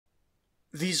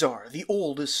These are the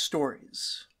oldest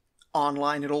stories,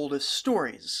 online at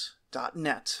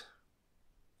oldeststories.net.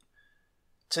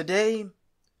 Today,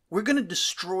 we're going to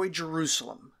destroy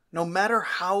Jerusalem, no matter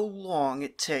how long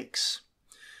it takes.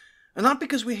 And not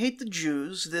because we hate the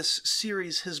Jews, this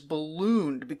series has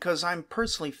ballooned because I'm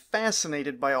personally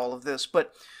fascinated by all of this,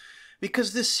 but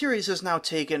because this series has now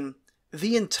taken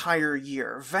the entire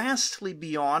year, vastly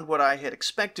beyond what I had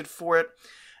expected for it,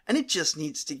 and it just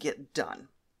needs to get done.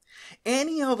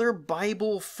 Any other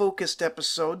Bible-focused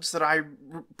episodes that I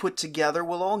put together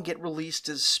will all get released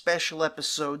as special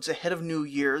episodes ahead of New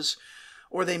Year's,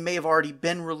 or they may have already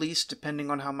been released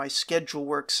depending on how my schedule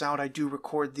works out. I do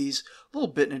record these a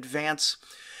little bit in advance.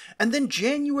 And then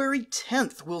January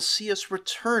 10th will see us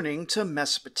returning to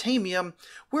Mesopotamia,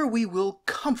 where we will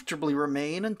comfortably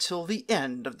remain until the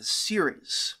end of the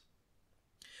series.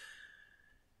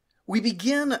 We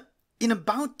begin in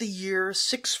about the year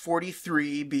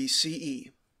 643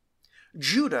 BCE.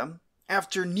 Judah,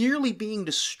 after nearly being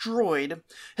destroyed,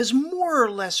 has more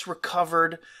or less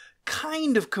recovered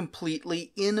kind of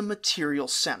completely in a material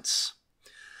sense.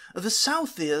 The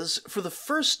south is, for the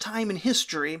first time in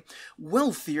history,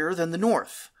 wealthier than the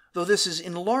north, though this is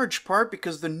in large part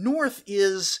because the north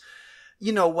is,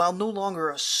 while no longer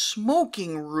a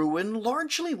smoking ruin,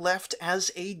 largely left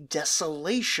as a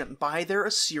desolation by their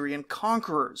Assyrian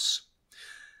conquerors.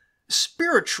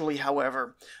 Spiritually,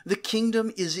 however, the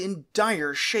kingdom is in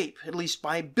dire shape, at least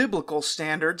by biblical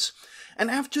standards,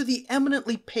 and after the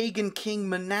eminently pagan king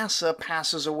Manasseh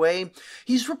passes away,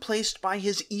 he's replaced by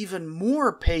his even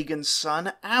more pagan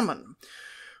son Ammon,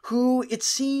 who, it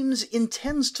seems,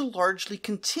 intends to largely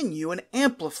continue and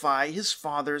amplify his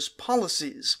father's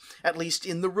policies, at least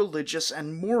in the religious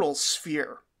and moral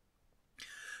sphere.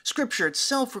 Scripture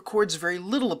itself records very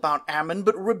little about Ammon,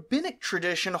 but rabbinic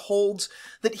tradition holds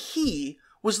that he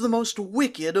was the most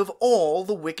wicked of all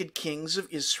the wicked kings of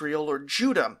Israel or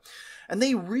Judah, and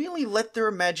they really let their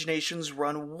imaginations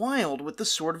run wild with the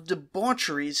sort of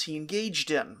debaucheries he engaged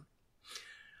in.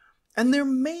 And there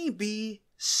may be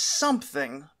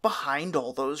something behind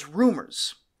all those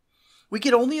rumors. We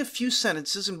get only a few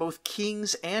sentences in both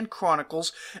Kings and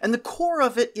Chronicles, and the core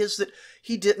of it is that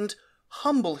he didn't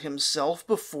humble himself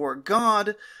before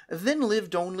God, then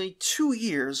lived only 2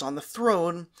 years on the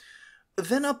throne,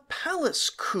 then a palace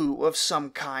coup of some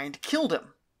kind killed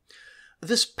him.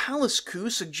 This palace coup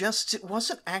suggests it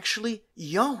wasn't actually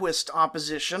Yahwist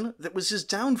opposition that was his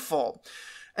downfall,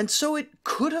 and so it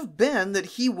could have been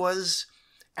that he was,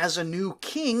 as a new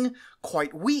king,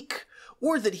 quite weak,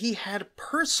 or that he had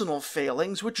personal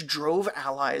failings which drove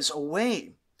allies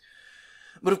away.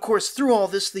 But of course, through all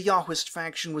this, the Yahwist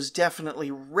faction was definitely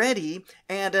ready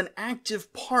and an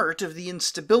active part of the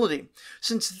instability,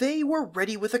 since they were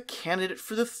ready with a candidate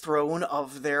for the throne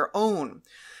of their own,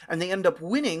 and they end up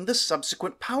winning the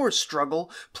subsequent power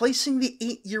struggle, placing the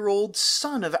 8-year-old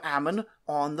son of Ammon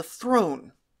on the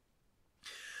throne.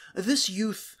 This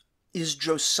youth is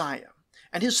Josiah,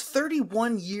 and his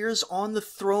 31 years on the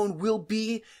throne will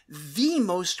be the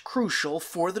most crucial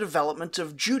for the development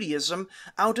of Judaism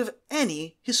out of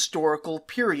any historical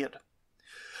period.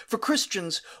 For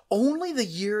Christians, only the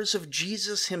years of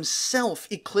Jesus himself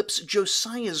eclipse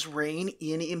Josiah's reign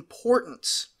in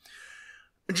importance.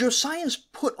 Josiah is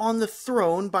put on the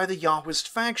throne by the Yahwist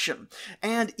faction,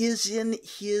 and is in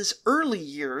his early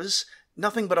years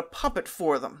nothing but a puppet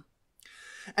for them.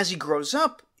 As he grows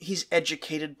up, he's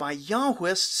educated by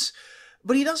Yahwists,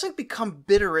 but he doesn't become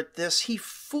bitter at this. He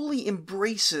fully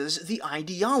embraces the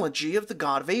ideology of the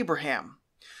God of Abraham.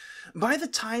 By the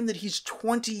time that he's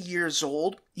 20 years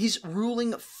old, he's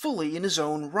ruling fully in his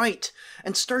own right,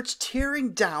 and starts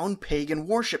tearing down pagan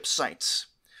worship sites.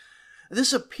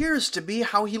 This appears to be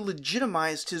how he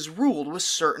legitimized his rule to a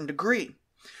certain degree.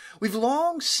 We've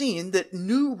long seen that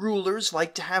new rulers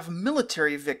like to have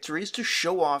military victories to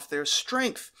show off their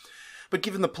strength. But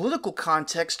given the political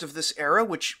context of this era,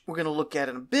 which we're going to look at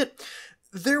in a bit,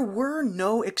 there were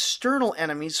no external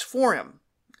enemies for him.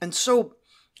 And so,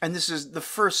 and this is the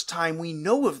first time we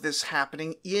know of this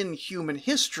happening in human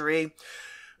history,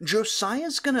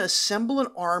 Josiah's going to assemble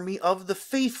an army of the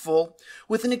faithful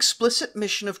with an explicit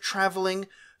mission of traveling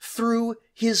through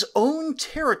his own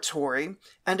territory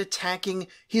and attacking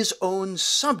his own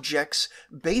subjects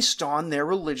based on their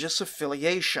religious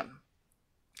affiliation.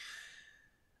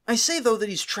 I say, though, that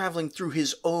he's traveling through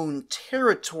his own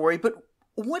territory, but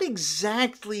what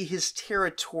exactly his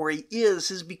territory is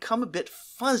has become a bit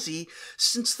fuzzy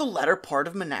since the latter part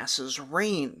of Manasseh's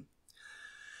reign.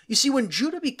 You see, when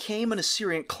Judah became an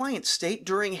Assyrian client state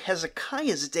during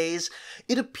Hezekiah's days,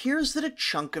 it appears that a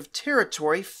chunk of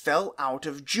territory fell out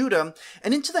of Judah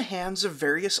and into the hands of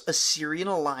various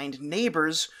Assyrian-aligned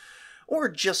neighbors, or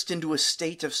just into a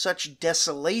state of such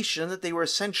desolation that they were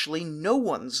essentially no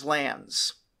one's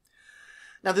lands.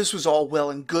 Now, this was all well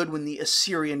and good when the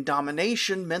Assyrian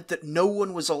domination meant that no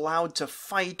one was allowed to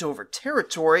fight over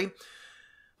territory,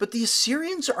 but the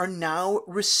Assyrians are now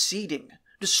receding,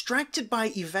 distracted by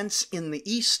events in the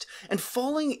east and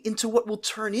falling into what will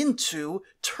turn into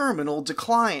terminal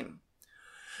decline.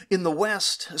 In the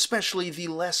west, especially the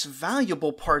less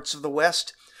valuable parts of the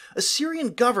west,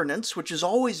 Assyrian governance, which has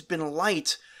always been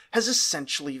light, has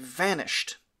essentially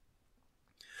vanished.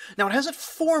 Now, it hasn't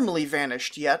formally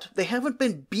vanished yet. They haven't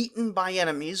been beaten by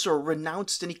enemies or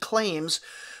renounced any claims,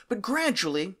 but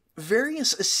gradually,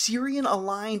 various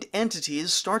Assyrian-aligned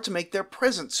entities start to make their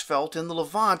presence felt in the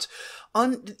Levant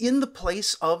in the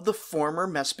place of the former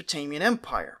Mesopotamian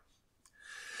Empire.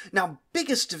 Now,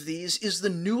 biggest of these is the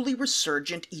newly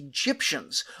resurgent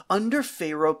Egyptians under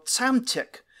Pharaoh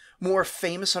Psamtik, more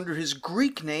famous under his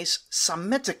Greek name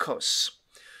Psammetichos.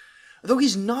 Though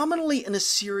he's nominally an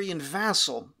Assyrian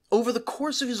vassal, over the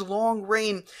course of his long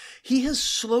reign, he has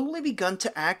slowly begun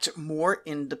to act more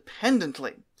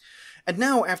independently. And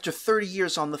now, after 30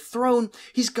 years on the throne,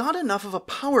 he's got enough of a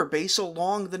power base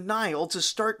along the Nile to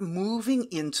start moving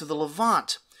into the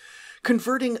Levant,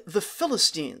 converting the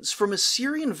Philistines from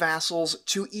Assyrian vassals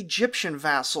to Egyptian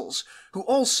vassals, who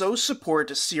also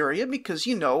support Assyria because,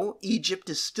 Egypt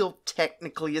is still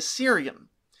technically Assyrian.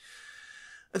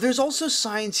 There's also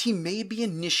signs he may be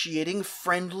initiating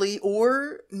friendly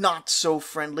or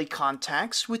not-so-friendly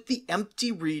contacts with the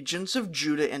empty regions of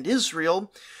Judah and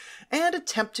Israel, and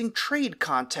attempting trade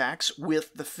contacts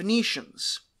with the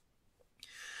Phoenicians.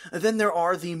 Then there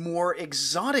are the more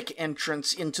exotic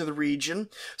entrants into the region,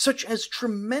 such as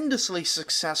tremendously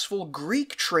successful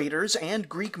Greek traders and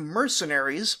Greek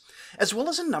mercenaries, as well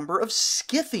as a number of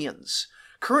Scythians,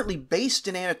 currently based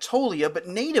in Anatolia but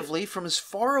natively from as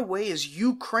far away as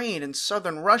Ukraine and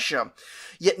southern Russia,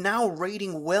 yet now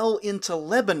raiding well into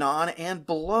Lebanon and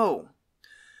below.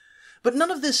 But none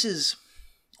of this is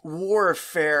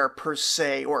warfare per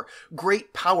se, or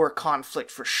great power conflict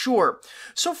for sure.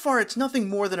 So far it's nothing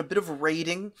more than a bit of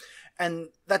raiding, and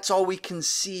that's all we can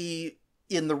see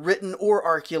in the written or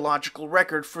archaeological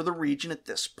record for the region at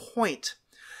this point.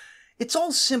 It's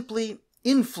all simply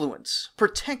influence,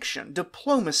 protection,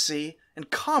 diplomacy,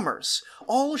 and commerce,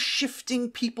 all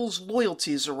shifting people's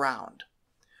loyalties around.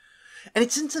 And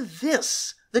it's into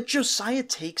this that Josiah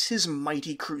takes his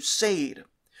mighty crusade.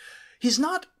 He's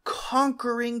not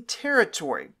conquering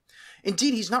territory.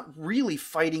 Indeed, he's not really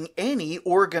fighting any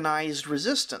organized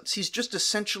resistance. He's just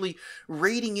essentially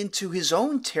raiding into his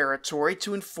own territory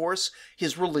to enforce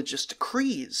his religious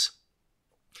decrees.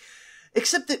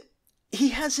 Except that he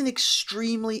has an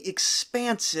extremely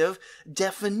expansive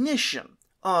definition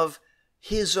of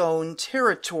his own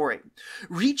territory,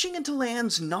 reaching into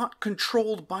lands not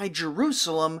controlled by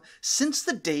Jerusalem since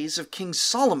the days of King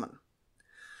Solomon.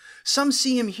 Some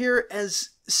see him here as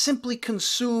simply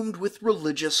consumed with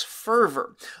religious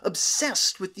fervor,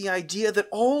 obsessed with the idea that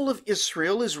all of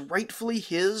Israel is rightfully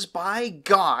his by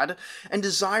God, and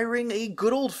desiring a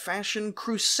good old-fashioned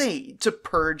crusade to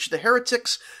purge the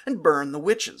heretics and burn the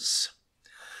witches.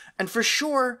 And for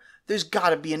sure, there's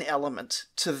gotta be an element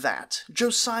to that.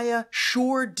 Josiah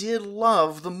sure did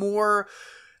love the more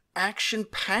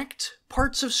action-packed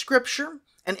parts of Scripture,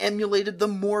 and emulated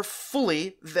them more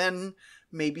fully than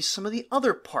maybe some of the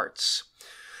other parts.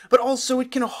 But also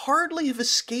it can hardly have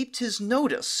escaped his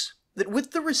notice that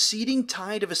with the receding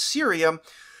tide of Assyria,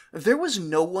 there was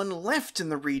no one left in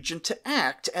the region to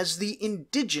act as the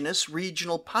indigenous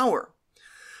regional power.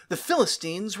 The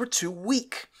Philistines were too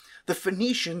weak. The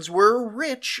Phoenicians were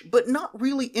rich, but not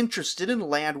really interested in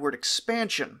landward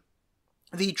expansion.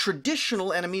 The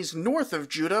traditional enemies north of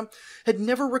Judah had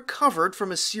never recovered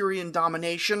from Assyrian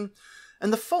domination,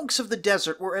 and the folks of the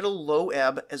desert were at a low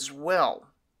ebb as well.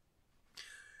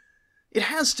 It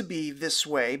has to be this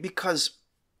way because,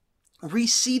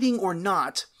 receding or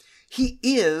not, he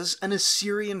is an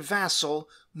Assyrian vassal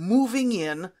moving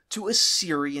in to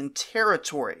Assyrian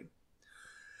territory.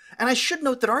 And I should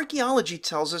note that archaeology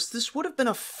tells us this would have been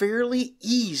a fairly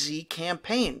easy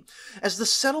campaign, as the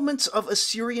settlements of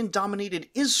Assyrian-dominated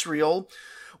Israel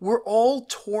were all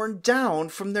torn down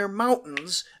from their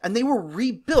mountains, and they were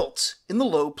rebuilt in the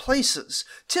low places,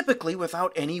 typically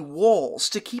without any walls,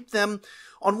 to keep them,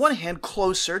 on one hand,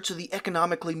 closer to the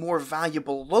economically more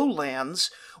valuable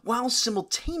lowlands, while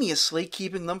simultaneously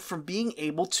keeping them from being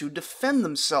able to defend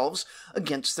themselves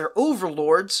against their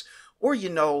overlords, or,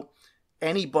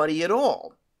 anybody at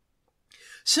all.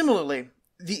 Similarly,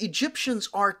 the Egyptians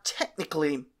are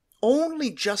technically only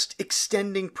just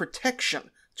extending protection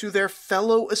to their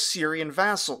fellow Assyrian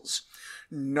vassals,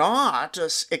 not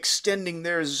extending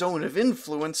their zone of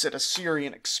influence at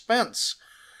Assyrian expense,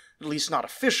 at least not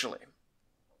officially.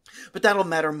 But that'll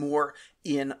matter more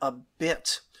in a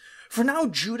bit. For now,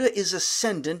 Judah is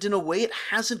ascendant in a way it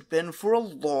hasn't been for a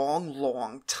long,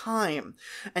 long time,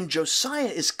 and Josiah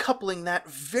is coupling that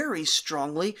very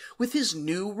strongly with his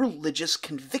new religious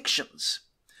convictions.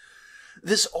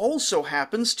 This also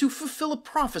happens to fulfill a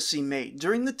prophecy made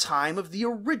during the time of the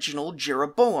original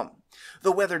Jeroboam,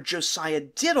 though whether Josiah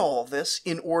did all this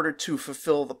in order to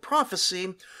fulfill the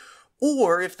prophecy,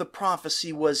 or if the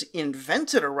prophecy was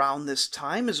invented around this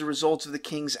time as a result of the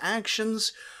king's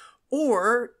actions,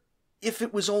 or if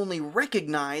it was only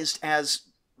recognized as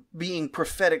being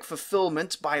prophetic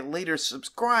fulfillment by later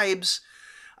scribes,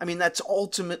 that's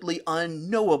ultimately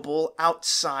unknowable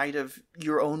outside of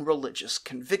your own religious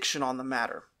conviction on the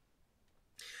matter.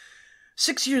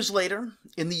 6 years later,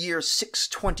 in the year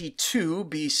 622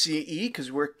 BCE,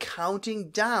 because we're counting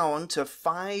down to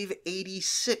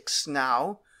 586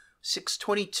 now,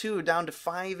 622 down to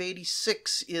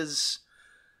 586 is,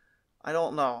 I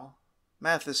don't know.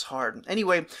 Math is hard.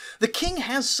 Anyway, the king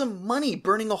has some money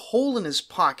burning a hole in his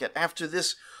pocket after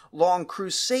this long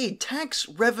crusade. Tax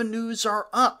revenues are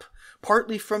up,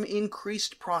 partly from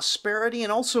increased prosperity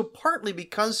and also partly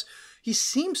because he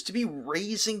seems to be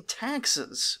raising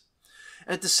taxes.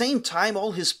 And at the same time,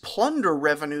 all his plunder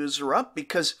revenues are up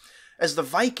because, as the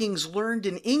Vikings learned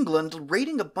in England,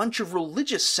 raiding a bunch of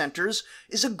religious centers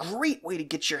is a great way to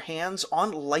get your hands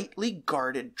on lightly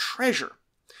guarded treasure.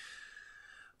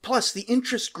 Plus, the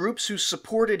interest groups who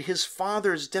supported his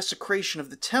father's desecration of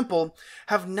the temple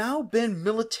have now been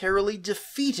militarily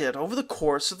defeated over the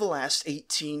course of the last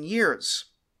 18 years.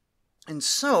 And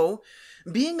so,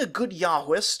 being a good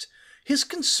Yahwist, his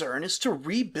concern is to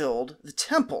rebuild the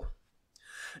temple.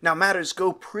 Now, matters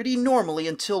go pretty normally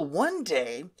until one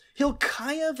day,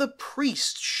 Hilkiah the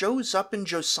priest shows up in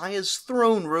Josiah's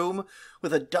throne room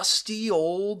with a dusty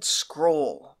old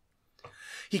scroll.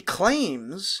 He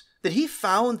claims that he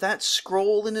found that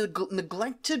scroll in a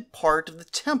neglected part of the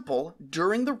temple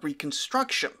during the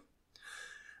reconstruction.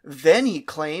 Then he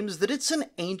claims that it's an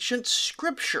ancient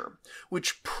scripture,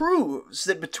 which proves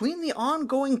that between the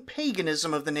ongoing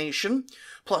paganism of the nation,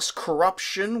 plus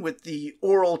corruption with the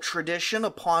oral tradition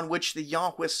upon which the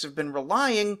Yahwists have been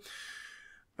relying,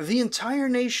 the entire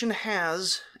nation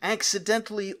has,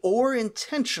 accidentally or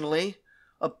intentionally,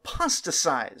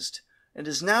 apostatized, and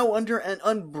is now under an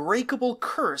unbreakable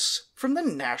curse from the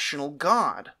national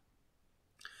god.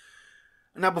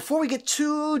 Now, before we get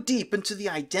too deep into the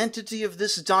identity of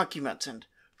this document, and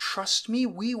trust me,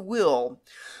 we will,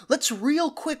 let's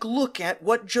real quick look at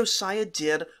what Josiah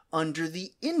did under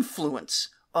the influence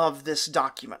of this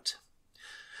document.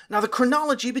 Now, the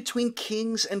chronology between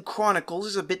Kings and Chronicles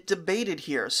is a bit debated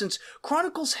here, since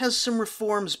Chronicles has some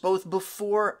reforms both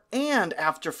before and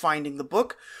after finding the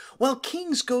book, while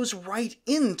Kings goes right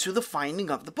into the finding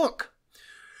of the book.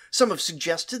 Some have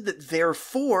suggested that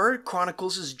therefore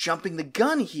Chronicles is jumping the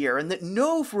gun here, and that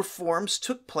no reforms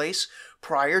took place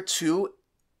prior to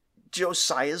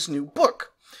Josiah's new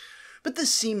book. But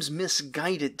this seems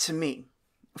misguided to me.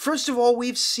 First of all,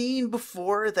 we've seen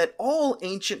before that all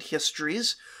ancient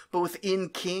histories, both in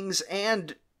Kings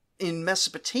and in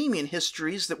Mesopotamian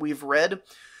histories that we've read,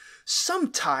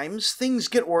 sometimes things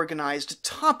get organized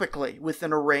topically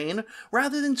within a reign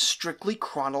rather than strictly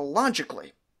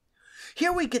chronologically.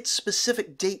 Here we get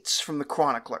specific dates from the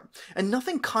chronicler, and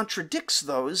nothing contradicts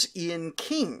those in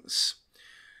Kings.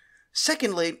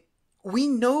 Secondly, we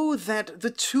know that the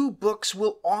two books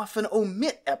will often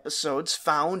omit episodes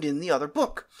found in the other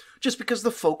book, just because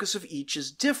the focus of each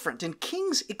is different, and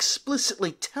Kings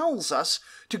explicitly tells us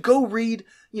to go read,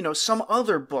 some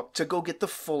other book to go get the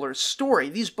fuller story.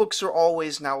 These books are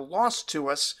always now lost to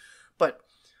us, but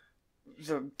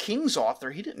the King's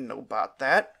author, he didn't know about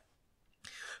that.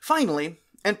 Finally,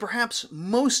 and perhaps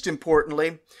most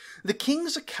importantly, the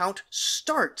King's account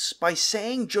starts by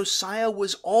saying Josiah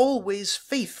was always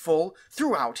faithful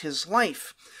throughout his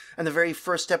life. And the very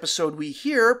first episode we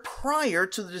hear prior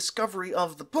to the discovery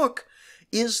of the book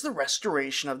is the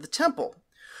restoration of the temple.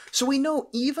 So we know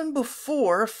even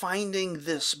before finding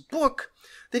this book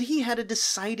that he had a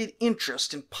decided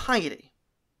interest in piety.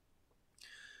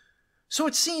 So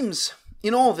it seems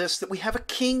in all this that we have a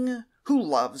king who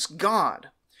loves God,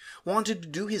 wanted to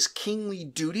do his kingly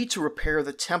duty to repair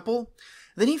the temple.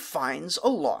 Then he finds a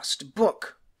lost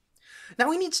book.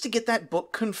 Now he needs to get that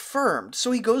book confirmed,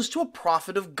 so he goes to a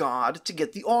prophet of God to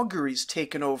get the auguries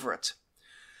taken over it.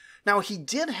 Now he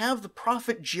did have the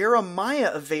prophet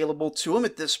Jeremiah available to him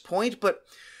at this point, but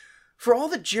for all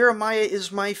that Jeremiah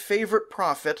is my favorite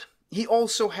prophet, he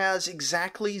also has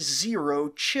exactly 0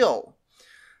 chill.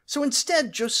 So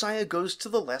instead, Josiah goes to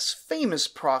the less famous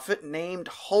prophet named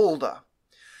Huldah.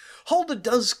 Huldah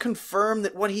does confirm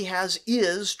that what he has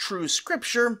is true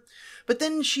scripture, but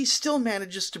then she still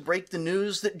manages to break the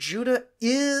news that Judah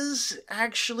is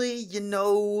actually,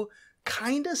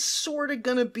 kinda sorta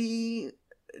gonna be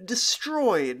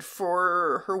destroyed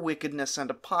for her wickedness and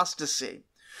apostasy.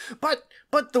 But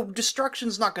the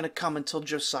destruction's not gonna come until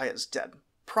Josiah's dead.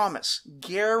 Promise.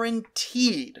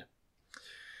 Guaranteed.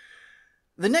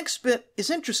 The next bit is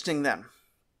interesting then.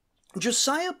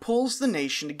 Josiah pulls the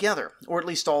nation together, or at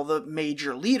least all the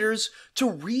major leaders, to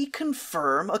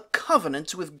reconfirm a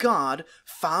covenant with God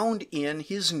found in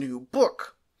his new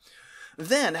book.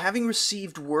 Then, having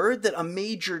received word that a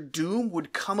major doom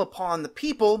would come upon the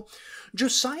people,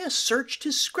 Josiah searched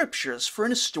his scriptures for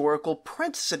an historical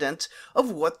precedent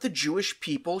of what the Jewish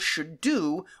people should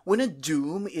do when a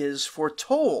doom is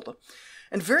foretold,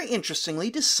 and very interestingly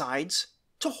decides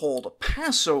to hold a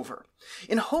Passover,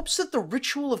 in hopes that the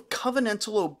ritual of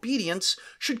covenantal obedience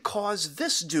should cause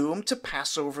this doom to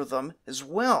pass over them as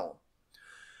well.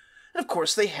 And of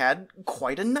course they had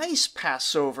quite a nice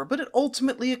Passover, but it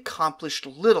ultimately accomplished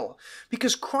little,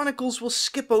 because Chronicles will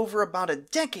skip over about a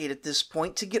decade at this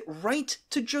point to get right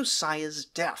to Josiah's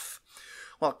death,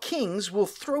 while Kings will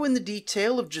throw in the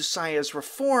detail of Josiah's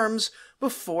reforms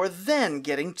before then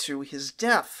getting to his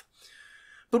death.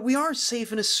 But we are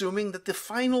safe in assuming that the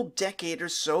final decade or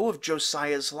so of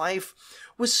Josiah's life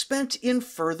was spent in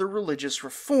further religious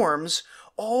reforms,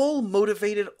 all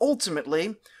motivated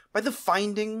ultimately by the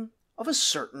finding of a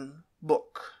certain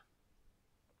book.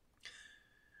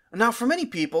 Now, for many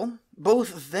people,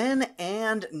 both then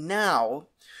and now,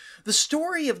 the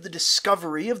story of the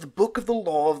discovery of the book of the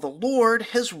law of the Lord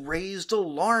has raised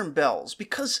alarm bells,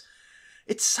 because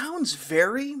it sounds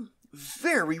very,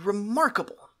 very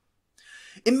remarkable.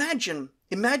 Imagine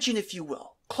if you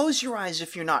will. Close your eyes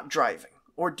if you're not driving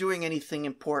or doing anything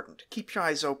important. Keep your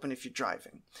eyes open if you're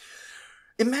driving.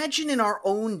 Imagine in our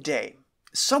own day,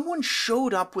 someone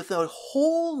showed up with a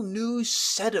whole new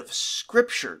set of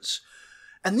scriptures,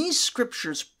 and these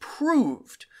scriptures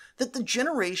proved that the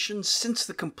generations since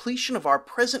the completion of our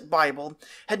present Bible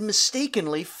had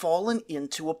mistakenly fallen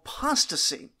into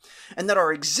apostasy, and that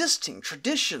our existing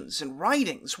traditions and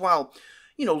writings, while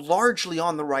largely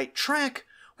on the right track,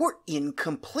 were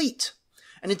incomplete,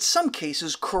 and in some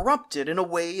cases corrupted in a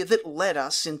way that led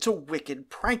us into wicked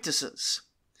practices.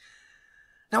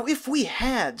 Now, if we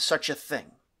had such a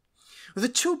thing, the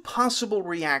two possible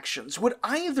reactions would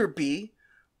either be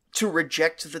to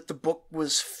reject that the book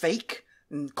was fake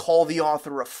and call the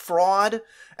author a fraud,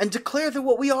 and declare that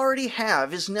what we already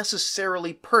have is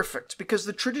necessarily perfect, because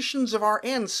the traditions of our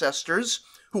ancestors,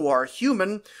 who are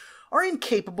human, are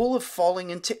incapable of falling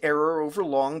into error over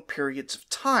long periods of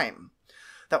time.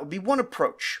 That would be one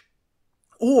approach.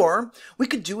 Or we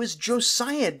could do as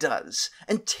Josiah does,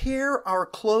 and tear our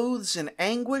clothes in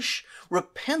anguish,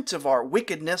 repent of our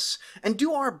wickedness, and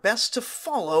do our best to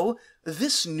follow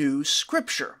this new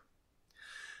scripture.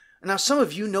 Now, some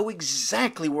of you know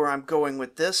exactly where I'm going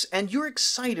with this, and you're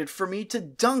excited for me to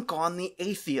dunk on the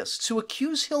atheists who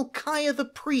accuse Hilkiah the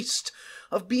priest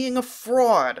of being a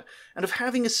fraud and of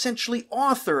having essentially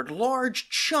authored large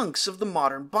chunks of the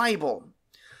modern Bible.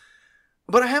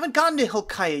 But I haven't gotten to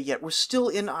Hilkiah yet. We're still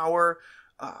in our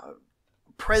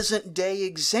present-day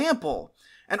example,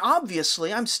 and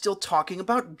obviously I'm still talking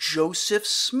about Joseph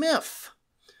Smith.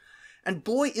 And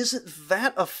boy, isn't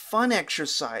that a fun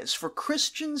exercise for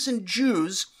Christians and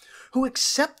Jews who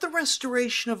accept the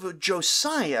restoration of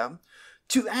Josiah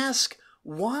to ask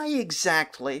why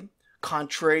exactly,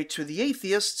 contrary to the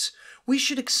atheists, we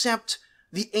should accept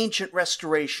the ancient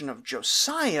restoration of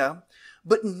Josiah,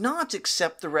 but not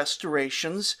accept the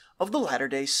restorations of the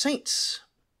Latter-day Saints.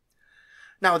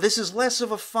 Now, this is less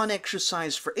of a fun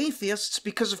exercise for atheists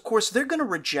because, of course, they're going to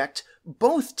reject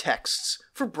both texts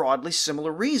for broadly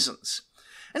similar reasons.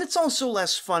 And it's also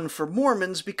less fun for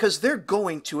Mormons because they're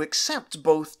going to accept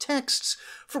both texts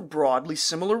for broadly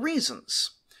similar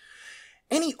reasons.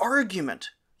 Any argument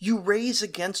you raise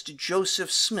against Joseph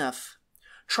Smith,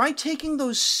 try taking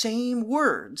those same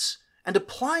words and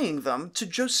applying them to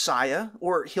Josiah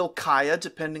or Hilkiah,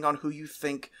 depending on who you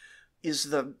think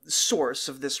is the source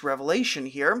of this revelation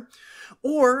here,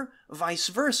 or vice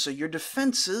versa. Your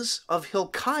defenses of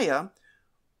Hilkiah,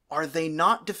 are they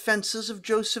not defenses of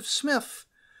Joseph Smith?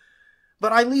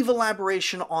 But I leave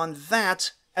elaboration on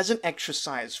that as an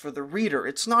exercise for the reader.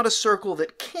 It's not a circle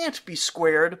that can't be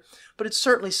squared, but it's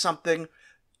certainly something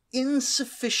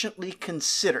insufficiently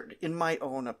considered, in my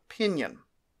own opinion.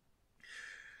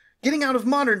 Getting out of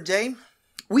modern day,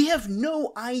 we have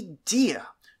no idea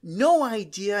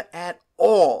at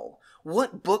all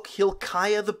what book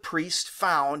Hilkiah the priest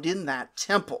found in that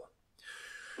temple.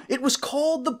 It was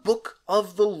called the Book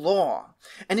of the Law,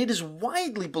 and it is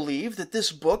widely believed that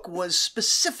this book was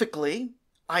specifically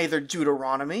either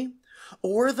Deuteronomy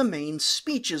or the main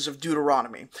speeches of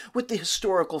Deuteronomy, with the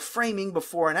historical framing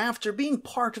before and after being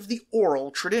part of the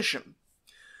oral tradition.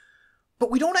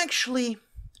 But we don't actually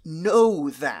know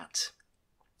that.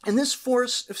 And this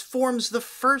forms the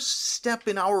first step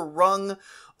in our rung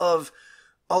of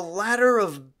a ladder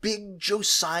of big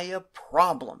Josiah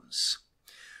problems.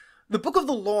 The Book of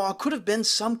the Law could have been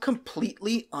some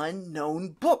completely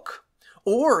unknown book,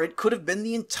 or it could have been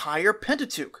the entire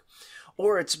Pentateuch,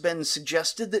 or it's been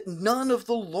suggested that none of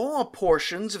the law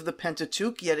portions of the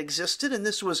Pentateuch yet existed, and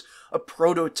this was a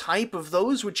prototype of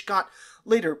those which got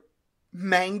later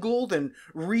mangled and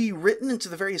rewritten into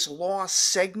the various law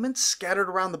segments scattered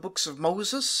around the books of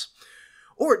Moses.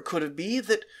 Or it could have been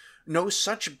that no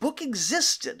such book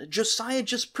existed. Josiah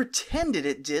just pretended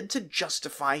it did to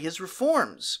justify his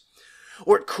reforms.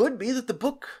 Or it could be that the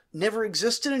book never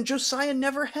existed and Josiah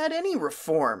never had any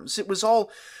reforms. It was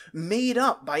all made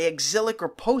up by exilic or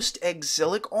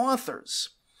post-exilic authors.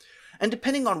 And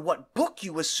depending on what book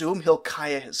you assume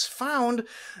Hilkiah has found,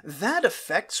 that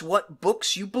affects what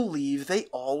books you believe they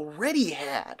already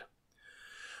had.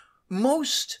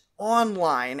 Most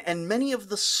online and many of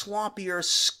the sloppier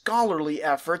scholarly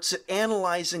efforts at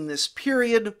analyzing this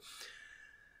period,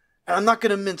 and I'm not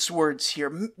going to mince words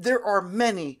here, there are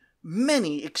many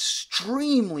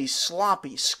extremely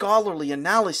sloppy scholarly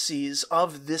analyses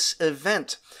of this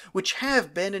event, which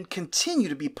have been and continue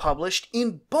to be published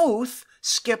in both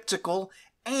skeptical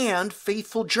and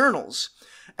faithful journals.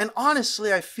 And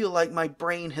honestly, I feel like my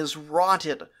brain has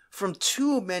rotted from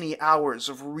too many hours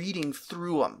of reading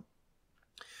through them.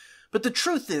 But the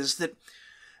truth is that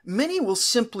many will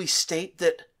simply state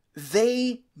that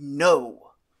they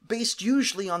know, based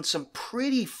usually on some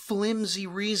pretty flimsy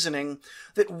reasoning,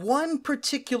 that one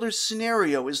particular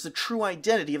scenario is the true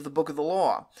identity of the Book of the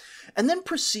Law, and then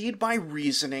proceed by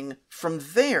reasoning from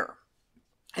there.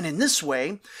 And in this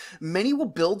way, many will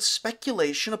build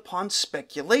speculation upon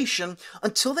speculation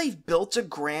until they've built a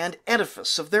grand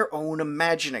edifice of their own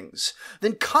imaginings,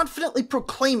 then confidently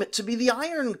proclaim it to be the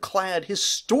ironclad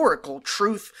historical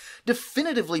truth,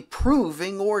 definitively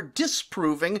proving or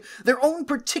disproving their own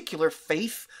particular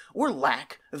faith or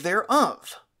lack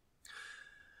thereof.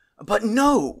 But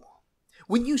no,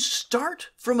 when you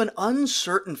start from an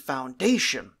uncertain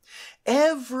foundation,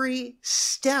 every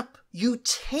step you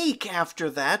take after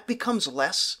that becomes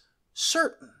less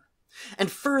certain.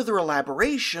 And further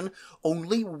elaboration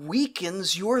only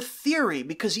weakens your theory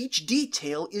because each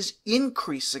detail is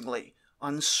increasingly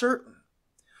uncertain.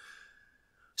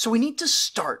 So we need to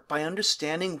start by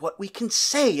understanding what we can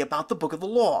say about the Book of the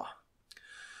Law.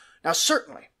 Now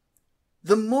certainly,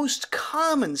 the most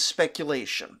common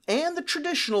speculation, and the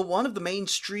traditional one of the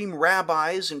mainstream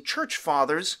rabbis and church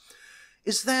fathers,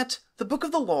 is that the Book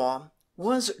of the Law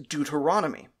was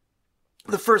Deuteronomy.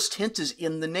 The first hint is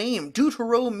in the name.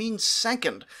 Deutero means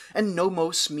second, and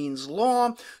nomos means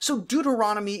law, so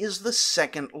Deuteronomy is the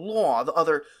second law,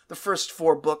 the first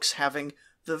four books having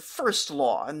the first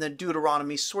law, and then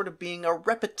Deuteronomy sort of being a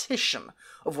repetition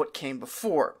of what came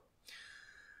before.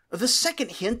 The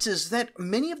second hint is that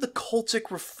many of the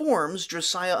cultic reforms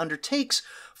Josiah undertakes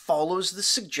follows the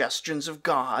suggestions of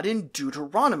God in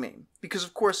Deuteronomy, because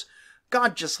of course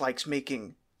God just likes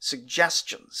making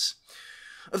suggestions.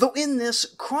 Though in this,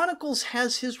 Chronicles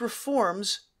has his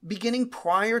reforms beginning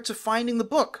prior to finding the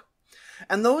book,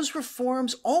 and those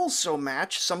reforms also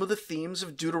match some of the themes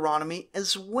of Deuteronomy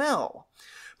as well.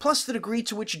 Plus the degree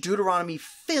to which Deuteronomy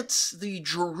fits the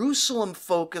Jerusalem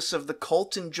focus of the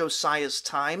cult in Josiah's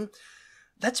time,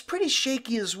 that's pretty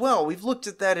shaky as well. We've looked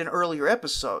at that in earlier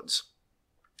episodes.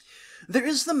 There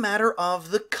is the matter of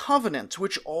the covenant,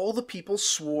 which all the people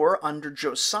swore under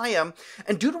Josiah,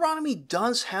 and Deuteronomy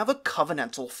does have a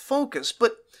covenantal focus,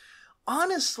 but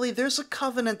honestly, there's a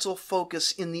covenantal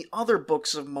focus in the other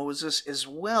books of Moses as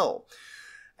well.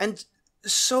 And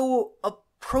so a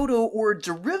proto or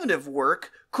derivative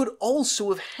work could also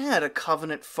have had a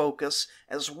covenant focus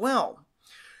as well.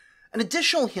 An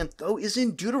additional hint, though, is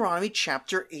in Deuteronomy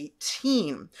chapter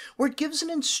 18, where it gives an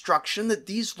instruction that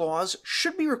these laws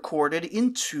should be recorded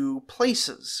in two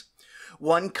places.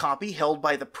 one copy held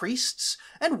by the priests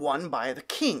and one by the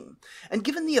king. And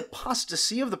given the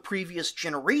apostasy of the previous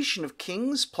generation of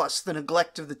kings, plus the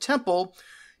neglect of the temple,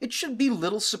 it should be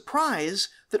little surprise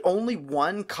that only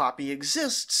one copy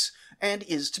exists and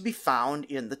is to be found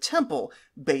in the temple,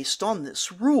 based on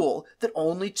this rule that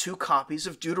only 2 copies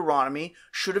of Deuteronomy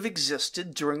should have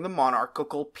existed during the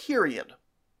monarchical period.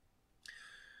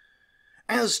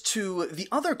 As to the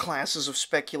other classes of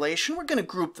speculation, we're going to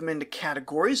group them into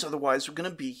categories, otherwise we're going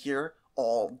to be here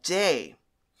all day.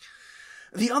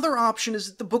 The other option is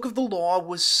that the Book of the Law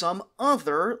was some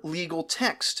other legal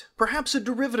text, perhaps a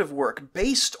derivative work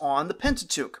based on the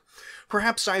Pentateuch,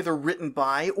 perhaps either written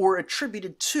by or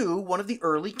attributed to one of the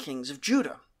early kings of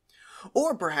Judah.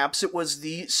 Or perhaps it was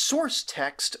the source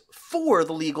text for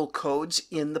the legal codes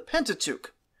in the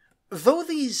Pentateuch. Though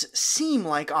these seem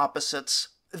like opposites,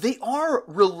 they are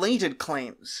related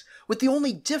claims, with the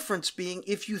only difference being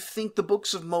if you think the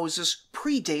books of Moses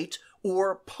predate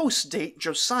or postdate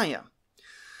Josiah.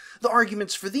 The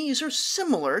arguments for these are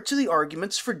similar to the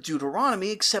arguments for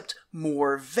Deuteronomy, except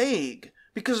more vague,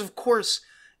 because of course,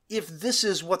 if this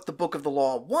is what the Book of the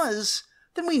Law was,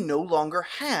 then we no longer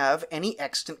have any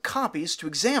extant copies to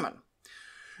examine.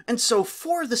 And so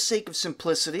for the sake of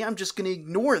simplicity, I'm just going to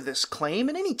ignore this claim,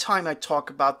 and any time I talk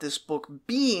about this book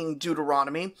being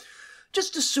Deuteronomy,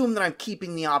 just assume that I'm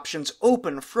keeping the options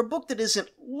open for a book that isn't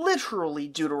literally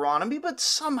Deuteronomy, but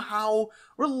somehow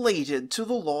related to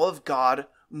the law of God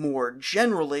more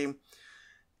generally,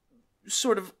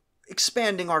 sort of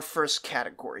expanding our first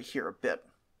category here a bit.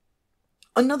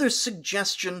 Another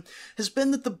suggestion has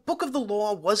been that the Book of the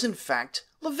Law was in fact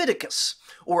Leviticus,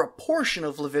 or a portion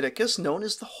of Leviticus known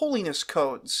as the Holiness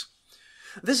Codes.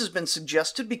 This has been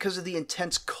suggested because of the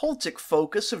intense cultic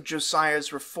focus of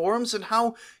Josiah's reforms and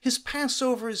how his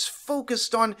Passover is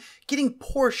focused on getting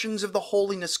portions of the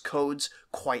Holiness Codes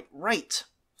quite right.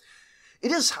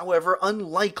 It is, however,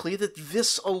 unlikely that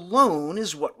this alone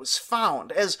is what was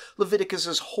found, as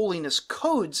Leviticus's Holiness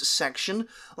Codes section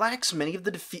lacks many of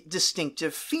the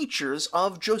distinctive features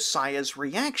of Josiah's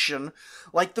reaction,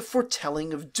 like the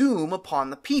foretelling of doom upon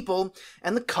the people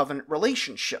and the covenant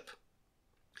relationship.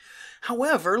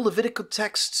 However, Levitical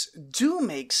texts do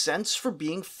make sense for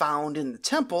being found in the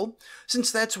temple,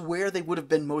 since that's where they would have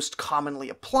been most commonly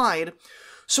applied.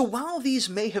 So while these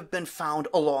may have been found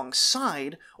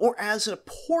alongside, or as a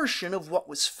portion of what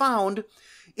was found,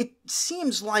 it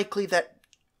seems likely that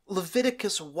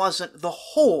Leviticus wasn't the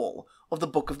whole of the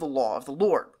Book of the Law of the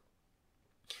Lord.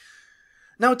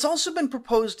 Now, it's also been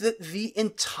proposed that the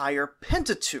entire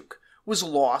Pentateuch was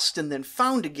lost and then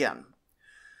found again.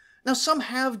 Now, some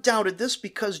have doubted this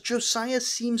because Josiah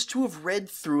seems to have read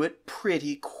through it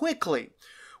pretty quickly,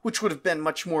 which would have been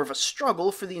much more of a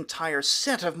struggle for the entire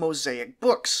set of Mosaic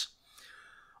books.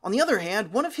 On the other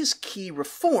hand, one of his key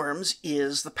reforms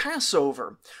is the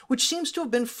Passover, which seems to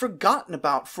have been forgotten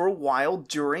about for a while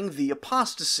during the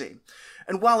apostasy.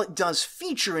 And while it does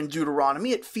feature in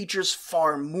Deuteronomy, it features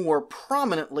far more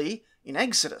prominently in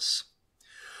Exodus.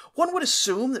 One would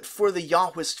assume that for the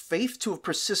Yahwist faith to have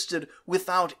persisted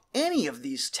without any of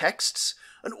these texts,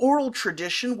 an oral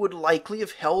tradition would likely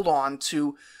have held on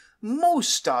to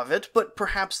most of it, but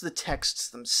perhaps the texts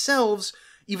themselves,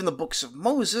 even the books of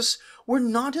Moses, were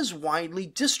not as widely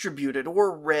distributed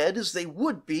or read as they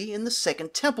would be in the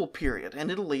Second Temple period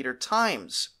and in later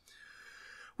times.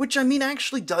 Which,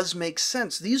 actually does make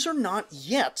sense. These are not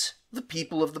yet the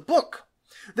people of the book.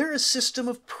 They're a system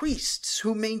of priests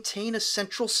who maintain a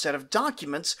central set of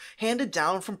documents handed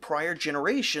down from prior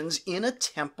generations in a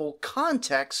temple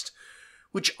context,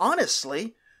 which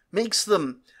honestly makes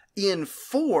them in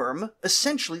form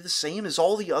essentially the same as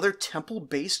all the other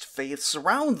temple-based faiths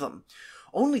around them,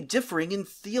 only differing in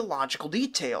theological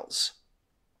details.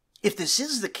 If this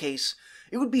is the case,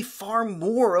 it would be far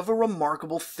more of a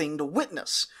remarkable thing to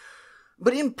witness.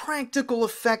 But in practical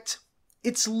effect,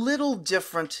 it's little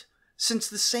different, since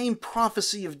the same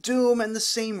prophecy of doom and the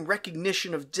same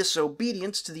recognition of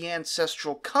disobedience to the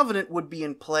ancestral covenant would be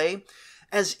in play,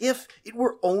 as if it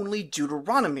were only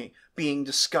Deuteronomy being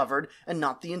discovered and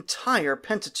not the entire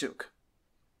Pentateuch.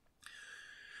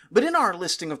 But in our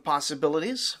listing of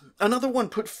possibilities, another one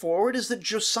put forward is that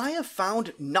Josiah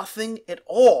found nothing at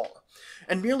all,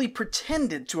 and merely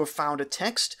pretended to have found a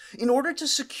text in order to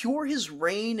secure his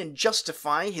reign and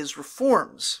justify his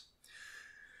reforms.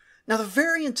 Now, the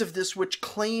variant of this which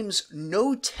claims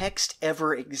no text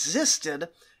ever existed,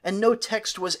 and no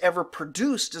text was ever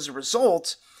produced as a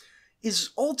result, is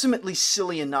ultimately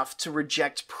silly enough to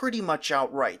reject pretty much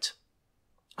outright.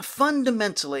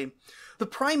 Fundamentally, the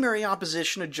primary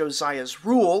opposition to Josiah's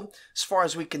rule, as far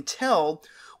as we can tell,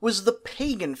 was the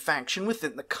pagan faction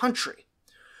within the country.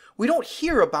 We don't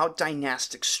hear about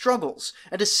dynastic struggles,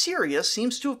 and Assyria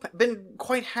seems to have been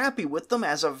quite happy with them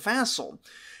as a vassal.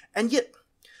 And yet,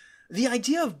 the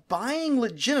idea of buying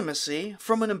legitimacy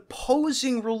from an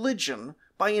imposing religion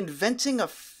by inventing a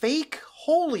fake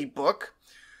holy book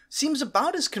seems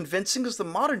about as convincing as the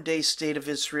modern-day state of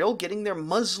Israel getting their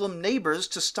Muslim neighbors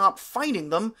to stop fighting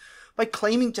them by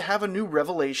claiming to have a new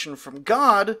revelation from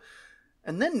God,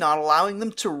 and then not allowing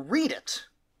them to read it.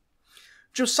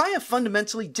 Josiah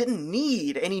fundamentally didn't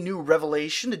need any new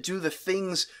revelation to do the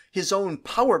things his own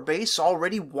power base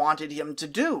already wanted him to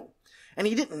do, and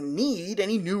he didn't need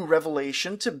any new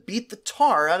revelation to beat the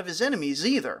tar out of his enemies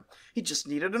either. He just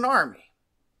needed an army.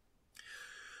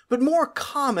 But more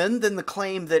common than the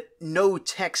claim that no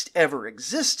text ever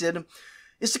existed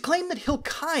is the claim that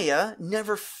Hilkiah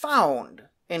never found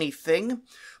anything,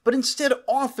 but instead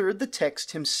authored the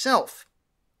text himself,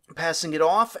 passing it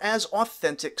off as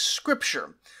authentic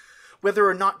scripture. Whether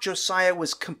or not Josiah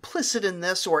was complicit in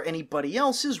this or anybody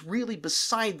else is really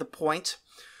beside the point.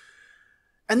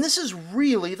 And this is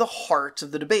really the heart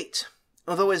of the debate.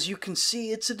 Although, as you can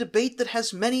see, it's a debate that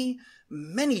has many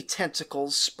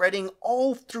tentacles spreading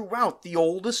all throughout the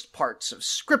oldest parts of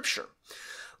Scripture,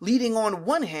 leading on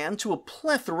one hand to a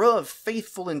plethora of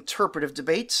faithful interpretive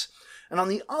debates, and on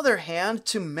the other hand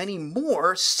to many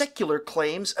more secular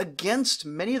claims against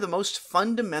many of the most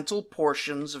fundamental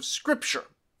portions of Scripture.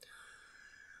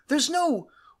 There's no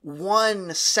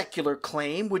one secular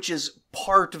claim, which is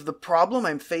part of the problem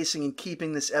I'm facing in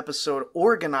keeping this episode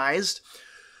organized,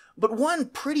 but one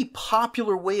pretty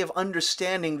popular way of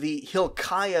understanding the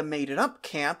Hilkiah made-it-up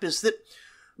camp is that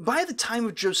by the time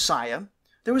of Josiah,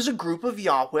 there was a group of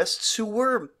Yahwists who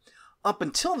were, up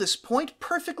until this point,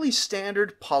 perfectly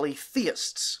standard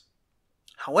polytheists.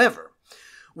 However,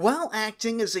 while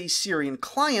acting as Assyrian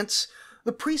clients,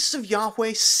 the priests of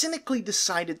Yahweh cynically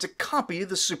decided to copy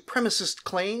the supremacist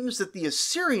claims that the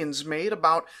Assyrians made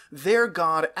about their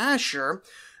god Ashur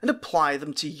and apply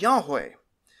them to Yahweh.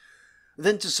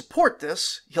 Then to support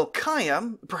this, Hilkiah,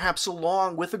 perhaps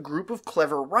along with a group of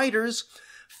clever writers,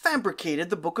 fabricated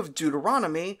the book of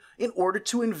Deuteronomy in order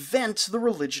to invent the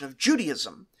religion of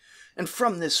Judaism. And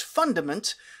from this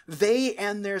fundament, they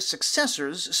and their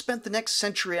successors spent the next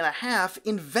century and a half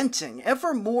inventing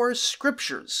ever more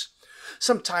scriptures,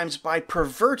 sometimes by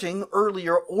perverting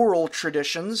earlier oral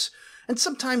traditions, and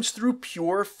sometimes through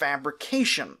pure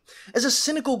fabrication, as a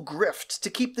cynical grift to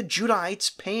keep the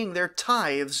Judahites paying their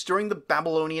tithes during the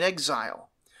Babylonian exile.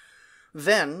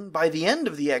 Then, by the end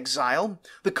of the exile,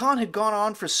 the con had gone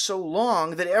on for so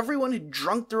long that everyone had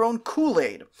drunk their own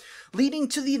Kool-Aid, leading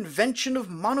to the invention of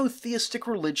monotheistic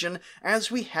religion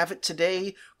as we have it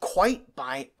today, quite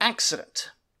by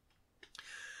accident.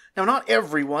 Now, not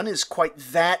everyone is quite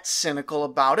that cynical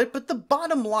about it, but the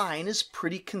bottom line is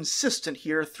pretty consistent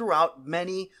here throughout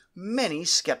many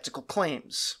skeptical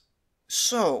claims.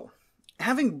 So,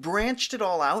 having branched it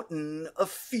all out in a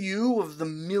few of the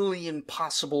million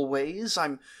possible ways,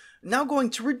 I'm now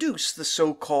going to reduce the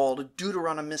so-called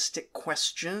Deuteronomistic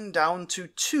question down to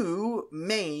two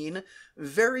main,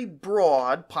 very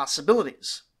broad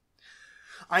possibilities.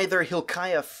 Either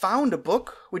Hilkiah found a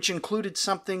book which included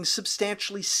something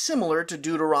substantially similar to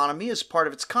Deuteronomy as part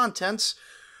of its contents,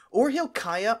 or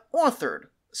Hilkiah authored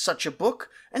such a book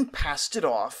and passed it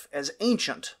off as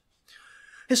ancient.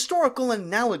 Historical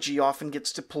analogy often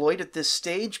gets deployed at this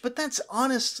stage, but that's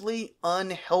honestly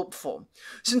unhelpful,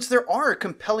 since there are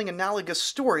compelling analogous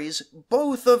stories,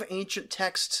 both of ancient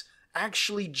texts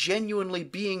actually genuinely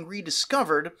being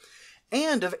rediscovered,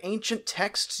 and of ancient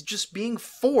texts just being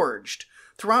forged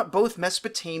throughout both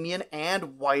Mesopotamian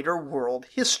and wider world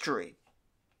history.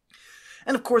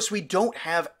 And of course, we don't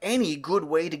have any good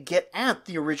way to get at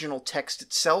the original text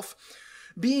itself,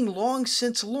 being long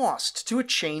since lost to a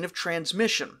chain of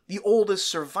transmission, the oldest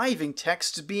surviving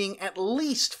text being at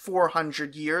least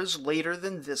 400 years later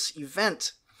than this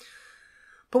event.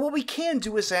 But what we can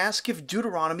do is ask if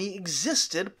Deuteronomy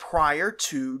existed prior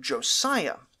to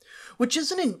Josiah, which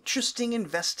is an interesting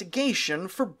investigation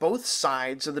for both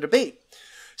sides of the debate,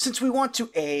 since we want to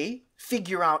A,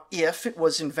 figure out if it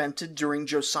was invented during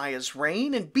Josiah's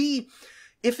reign, and B,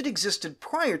 if it existed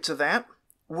prior to that,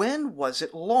 when was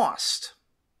it lost?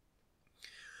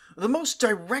 The most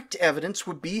direct evidence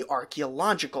would be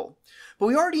archaeological, but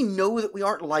we already know that we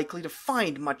aren't likely to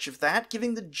find much of that,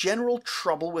 given the general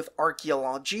trouble with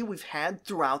archaeology we've had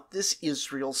throughout this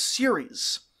Israel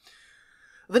series.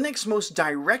 The next most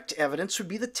direct evidence would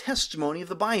be the testimony of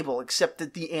the Bible, except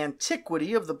that the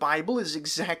antiquity of the Bible is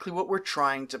exactly what we're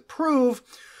trying to prove,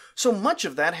 so much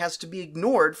of that has to be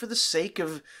ignored for the sake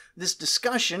of this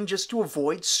discussion just to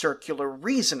avoid circular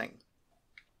reasoning.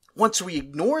 Once we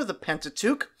ignore the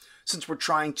Pentateuch, since we're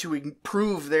trying to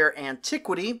prove their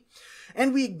antiquity,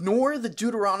 and we ignore the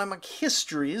Deuteronomic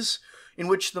Histories, in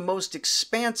which the most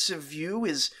expansive view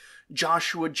is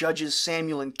Joshua, Judges,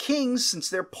 Samuel, and Kings, since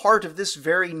they're part of this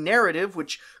very narrative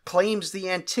which claims the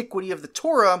antiquity of the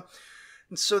Torah,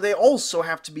 and so they also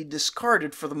have to be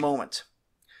discarded for the moment.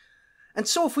 And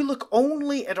so if we look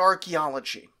only at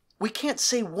archaeology, we can't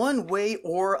say one way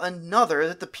or another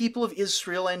that the people of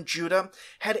Israel and Judah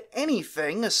had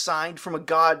anything aside from a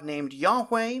god named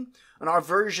Yahweh, an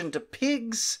aversion to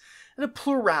pigs, and a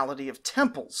plurality of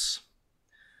temples.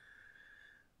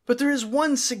 But there is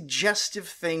one suggestive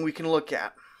thing we can look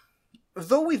at.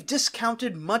 Though we've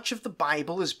discounted much of the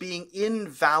Bible as being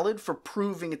invalid for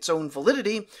proving its own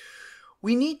validity,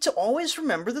 we need to always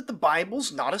remember that the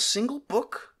Bible's not a single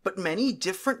book, but many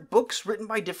different books written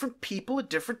by different people at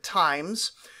different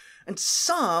times, and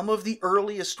some of the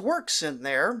earliest works in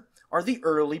there are the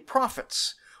early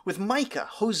prophets, with Micah,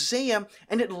 Hosea,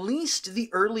 and at least the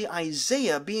early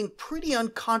Isaiah being pretty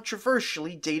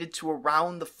uncontroversially dated to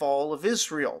around the fall of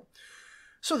Israel.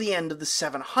 So the end of the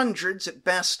 700s at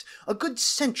best, a good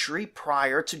century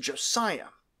prior to Josiah.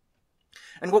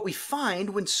 And what we find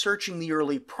when searching the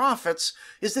early prophets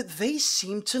is that they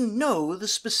seem to know the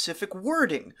specific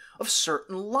wording of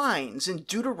certain lines in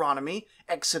Deuteronomy,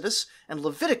 Exodus, and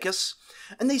Leviticus,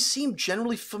 and they seem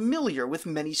generally familiar with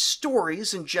many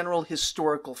stories and general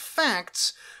historical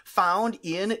facts found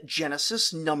in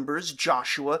Genesis, Numbers,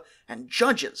 Joshua, and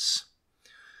Judges.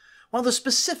 While the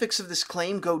specifics of this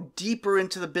claim go deeper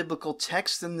into the biblical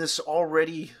text than this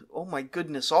already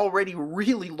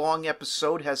really long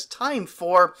episode has time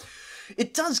for,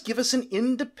 it does give us an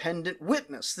independent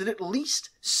witness that at least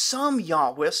some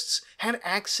Yahwists had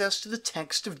access to the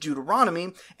text of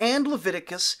Deuteronomy and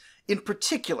Leviticus in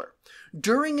particular,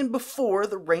 during and before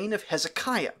the reign of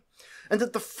Hezekiah, and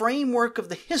that the framework of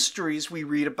the histories we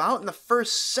read about in the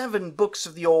first 7 books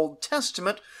of the Old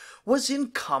Testament was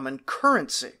in common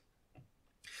currency.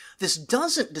 This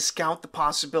doesn't discount the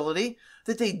possibility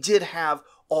that they did have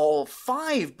all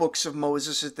 5 books of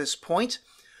Moses at this point,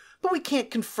 but we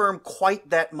can't confirm quite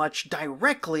that much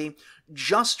directly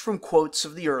just from quotes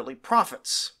of the early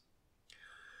prophets.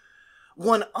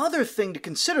 One other thing to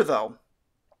consider, though,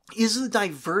 is the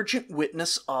divergent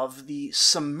witness of the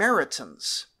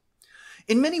Samaritans.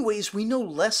 In many ways, we know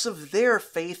less of their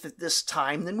faith at this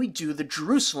time than we do the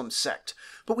Jerusalem sect,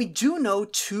 but we do know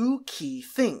 2 key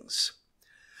things.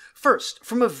 First,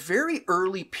 from a very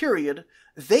early period,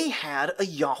 they had a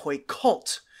Yahweh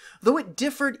cult, though it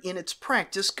differed in its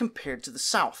practice compared to the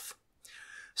South.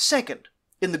 Second,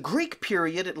 in the Greek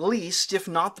period at least, if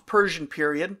not the Persian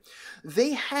period,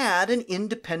 they had an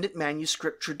independent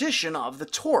manuscript tradition of the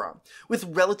Torah, with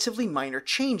relatively minor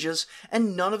changes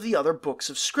and none of the other books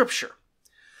of Scripture.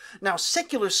 Now,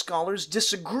 secular scholars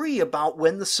disagree about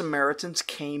when the Samaritans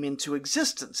came into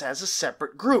existence as a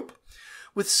separate group,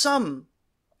 with some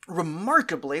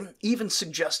remarkably even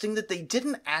suggesting that they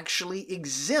didn't actually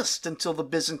exist until the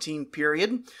Byzantine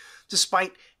period,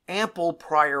 despite ample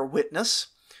prior witness.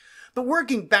 But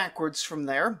working backwards from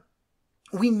there,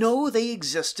 we know they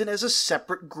existed as a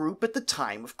separate group at the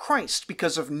time of Christ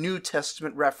because of New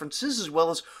Testament references as well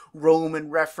as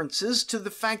Roman references to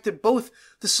the fact that both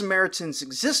the Samaritans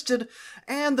existed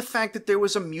and the fact that there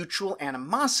was a mutual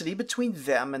animosity between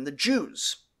them and the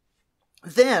Jews.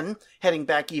 Then, heading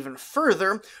back even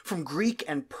further, from Greek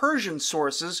and Persian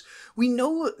sources, we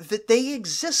know that they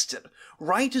existed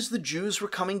right as the Jews were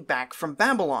coming back from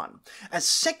Babylon, as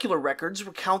secular records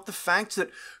recount the fact that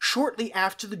shortly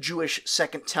after the Jewish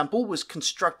Second Temple was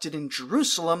constructed in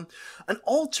Jerusalem, an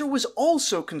altar was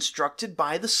also constructed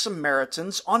by the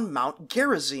Samaritans on Mount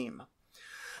Gerizim.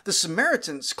 The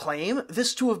Samaritans claim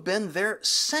this to have been their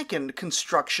second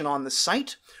construction on the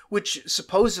site, which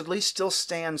supposedly still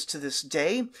stands to this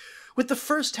day, with the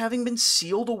first having been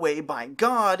sealed away by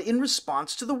God in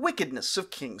response to the wickedness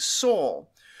of King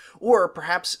Saul, or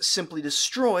perhaps simply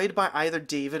destroyed by either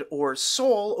David or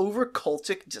Saul over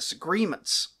cultic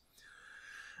disagreements.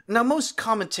 Now, most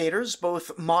commentators,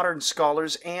 both modern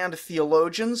scholars and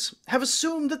theologians, have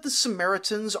assumed that the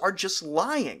Samaritans are just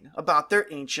lying about their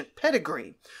ancient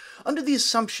pedigree, under the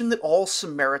assumption that all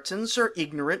Samaritans are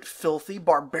ignorant, filthy,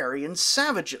 barbarian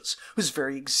savages, whose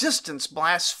very existence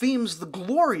blasphemes the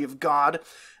glory of God,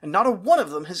 and not a one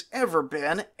of them has ever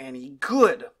been any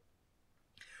good.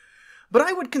 But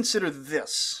I would consider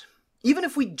this, even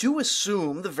if we do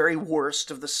assume the very worst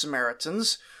of the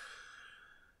Samaritans,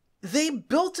 they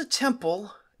built a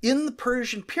temple in the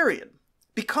Persian period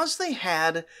because they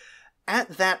had,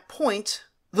 at that point,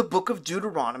 the book of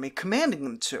Deuteronomy commanding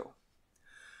them to.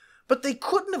 But they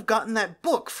couldn't have gotten that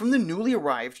book from the newly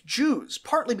arrived Jews,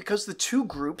 partly because the two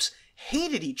groups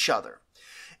hated each other.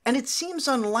 And it seems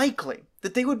unlikely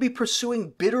that they would be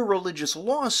pursuing bitter religious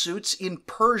lawsuits in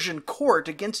Persian court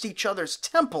against each other's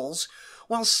temples,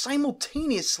 while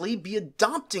simultaneously be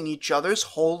adopting each other's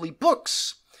holy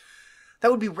books. That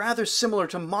would be rather similar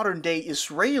to modern-day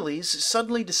Israelis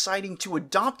suddenly deciding to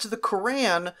adopt the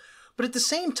Quran, but at the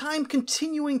same time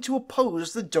continuing to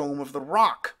oppose the Dome of the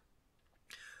Rock.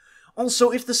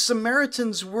 Also, if the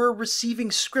Samaritans were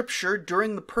receiving scripture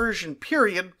during the Persian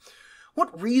period,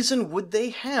 what reason would they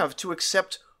have to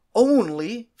accept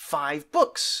only 5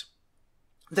 books?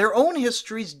 Their own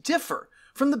histories differ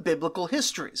from the biblical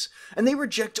histories, and they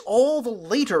reject all the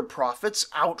later prophets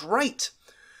outright.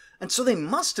 And so they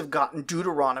must have gotten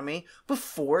Deuteronomy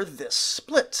before this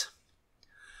split.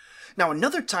 Now,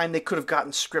 another time they could have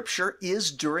gotten scripture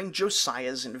is during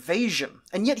Josiah's invasion.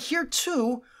 And yet here,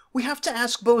 too, we have to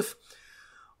ask both,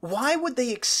 why would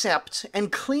they accept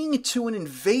and cling to an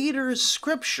invader's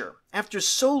scripture after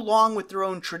so long with their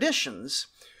own traditions?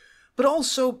 But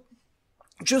also,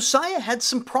 Josiah had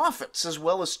some prophets as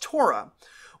well as Torah.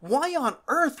 Why on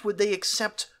earth would they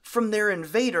accept from their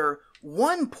invader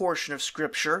one portion of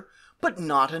scripture, but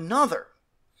not another?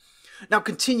 Now,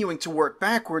 continuing to work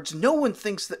backwards, no one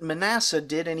thinks that Manasseh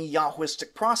did any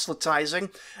Yahwistic proselytizing,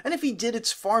 and if he did,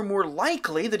 it's far more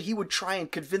likely that he would try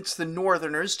and convince the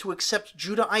northerners to accept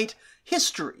Judahite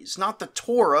histories, not the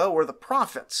Torah or the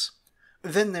prophets.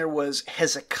 Then there was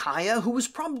Hezekiah, who was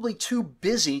probably too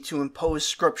busy to impose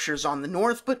scriptures on the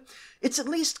north, but it's at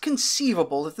least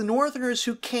conceivable that the northerners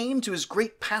who came to his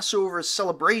great Passover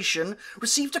celebration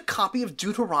received a copy of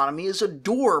Deuteronomy as a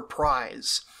door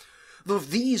prize. Though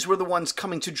if these were the ones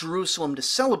coming to Jerusalem to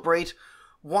celebrate,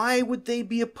 why would they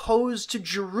be opposed to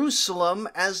Jerusalem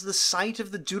as the site of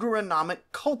the Deuteronomic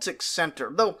cultic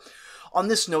center? Though, on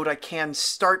this note, I can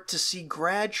start to see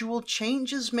gradual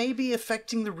changes maybe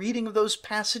affecting the reading of those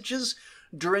passages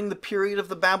during the period of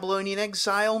the Babylonian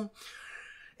exile.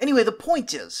 Anyway, the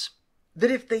point is that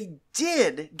if they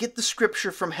did get the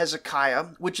scripture from Hezekiah,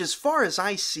 which as far as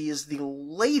I see is the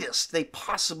latest they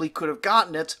possibly could have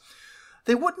gotten it,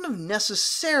 they wouldn't have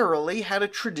necessarily had a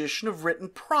tradition of written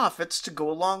prophets to go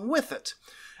along with it,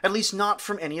 at least not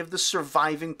from any of the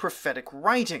surviving prophetic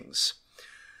writings.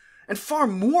 And far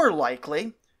more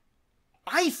likely,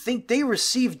 I think they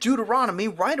received Deuteronomy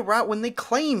right around when they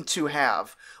claimed to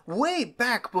have, way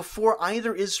back before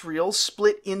either Israel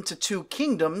split into 2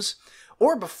 kingdoms,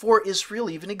 or before Israel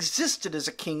even existed as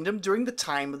a kingdom during the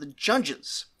time of the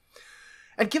Judges.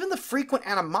 And given the frequent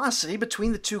animosity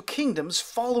between the 2 kingdoms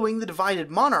following the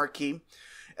divided monarchy,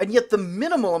 and yet the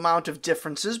minimal amount of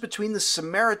differences between the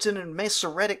Samaritan and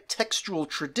Masoretic textual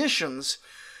traditions,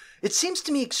 it seems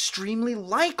to me extremely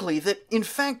likely that, in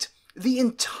fact, the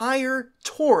entire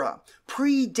Torah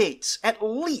predates at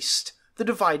least the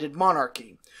divided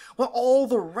monarchy, while all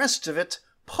the rest of it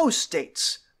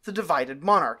postdates the divided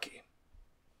monarchy.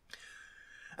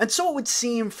 And so it would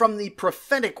seem from the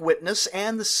prophetic witness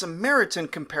and the Samaritan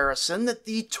comparison that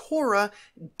the Torah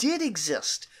did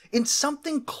exist in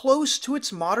something close to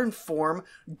its modern form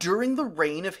during the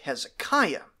reign of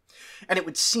Hezekiah. And it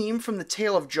would seem from the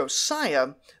tale of Josiah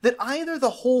that either the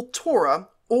whole Torah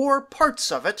or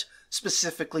parts of it,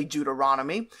 specifically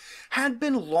Deuteronomy, had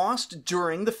been lost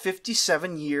during the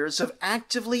 57 years of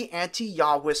actively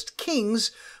anti-Yahwist kings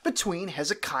between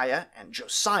Hezekiah and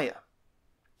Josiah.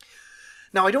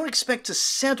 Now, I don't expect to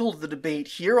settle the debate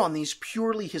here on these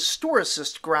purely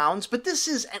historicist grounds, but this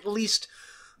is at least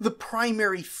the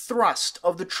primary thrust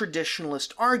of the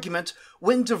traditionalist argument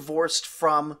when divorced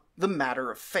from the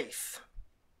matter of faith.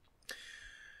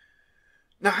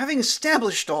 Now, having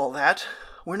established all that,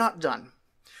 we're not done.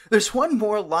 There's one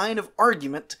more line of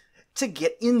argument to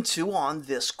get into on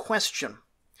this question.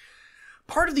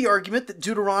 Part of the argument that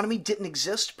Deuteronomy didn't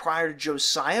exist prior to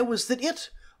Josiah was that it,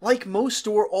 like most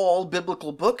or all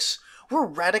biblical books, were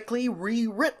radically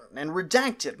rewritten and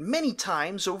redacted many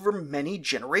times over many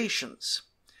generations.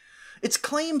 It's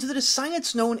claimed that a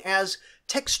science known as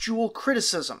textual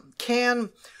criticism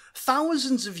can,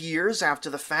 thousands of years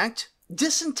after the fact,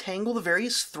 disentangle the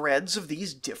various threads of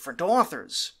these different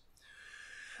authors.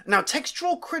 Now,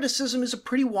 textual criticism is a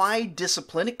pretty wide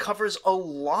discipline. It covers a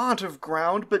lot of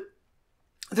ground, but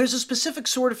there's a specific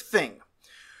sort of thing,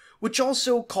 which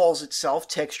also calls itself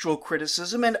textual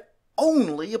criticism and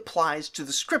only applies to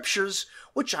the scriptures,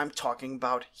 which I'm talking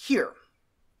about here.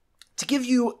 To give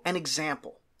you an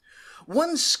example,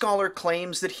 one scholar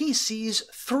claims that he sees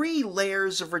 3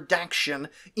 layers of redaction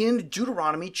in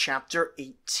Deuteronomy chapter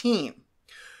 18.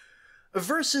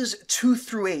 Verses 2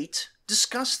 through 8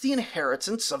 discuss the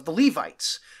inheritance of the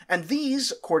Levites, and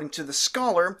these, according to the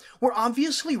scholar, were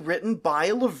obviously written by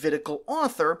a Levitical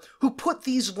author who put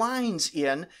these lines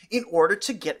in order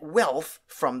to get wealth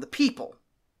from the people.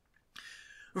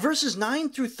 Verses 9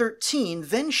 through 13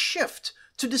 then shift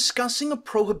to discussing a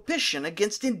prohibition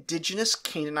against indigenous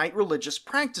Canaanite religious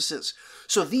practices.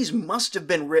 So these must have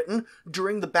been written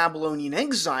during the Babylonian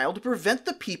exile to prevent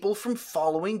the people from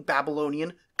following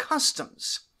Babylonian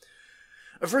customs.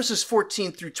 Verses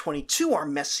 14 through 22 are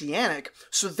messianic,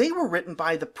 so they were written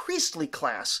by the priestly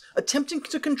class, attempting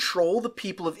to control the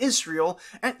people of Israel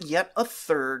at yet a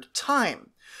third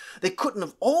time. They couldn't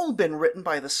have all been written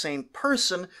by the same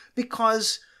person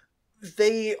because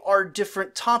they are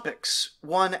different topics,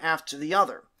 one after the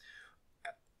other.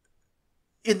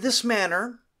 In this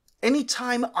manner,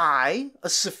 anytime I, a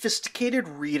sophisticated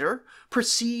reader,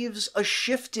 perceives a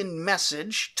shift in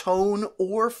message, tone,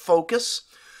 or focus,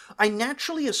 I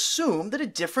naturally assume that a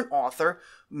different author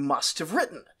must have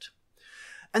written it.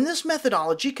 And this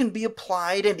methodology can be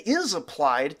applied and is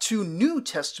applied to New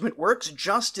Testament works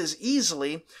just as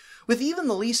easily, with even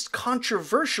the least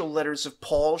controversial letters of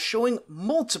Paul showing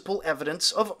multiple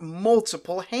evidence of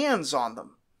multiple hands on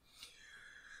them.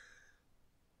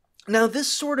 Now, this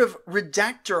sort of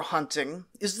redactor hunting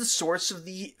is the source of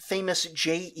the famous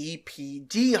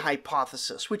JEPD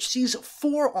hypothesis, which sees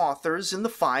 4 authors in the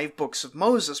 5 books of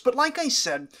Moses. But like I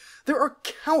said, there are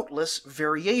countless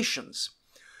variations.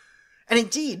 And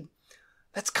indeed,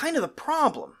 that's kind of the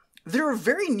problem. There are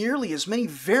very nearly as many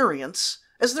variants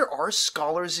as there are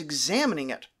scholars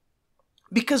examining it.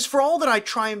 Because for all that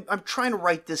I'm trying to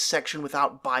write this section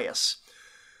without bias.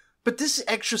 But this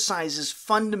exercise is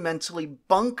fundamentally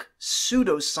bunk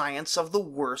pseudoscience of the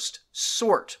worst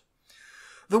sort.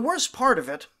 The worst part of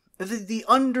it, the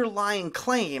underlying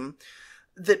claim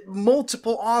that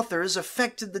multiple authors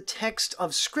affected the text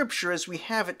of Scripture as we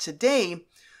have it today,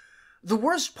 the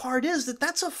worst part is that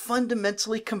that's a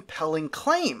fundamentally compelling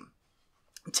claim.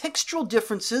 Textual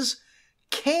differences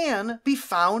can be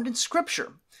found in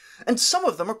Scripture, and some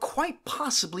of them are quite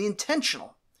possibly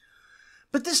intentional.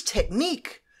 But this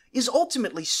technique is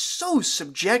ultimately so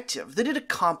subjective that it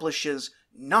accomplishes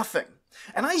nothing.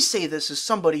 And I say this as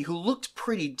somebody who looked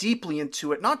pretty deeply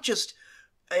into it, not just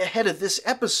ahead of this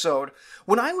episode.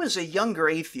 When I was a younger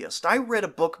atheist, I read a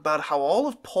book about how all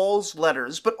of Paul's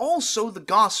letters, but also the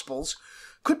Gospels,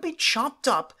 could be chopped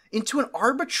up into an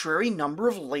arbitrary number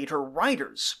of later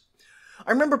writers.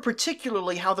 I remember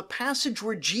particularly how the passage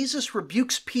where Jesus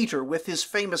rebukes Peter with his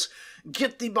famous,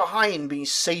 "Get thee behind me,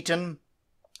 Satan,"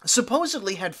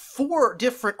 supposedly had 4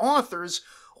 different authors,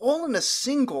 all in a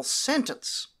single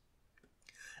sentence.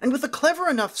 And with a clever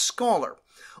enough scholar,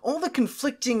 all the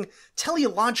conflicting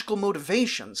teleological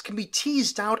motivations can be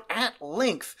teased out at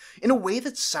length in a way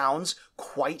that sounds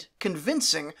quite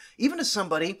convincing, even to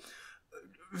somebody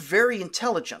very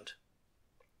intelligent.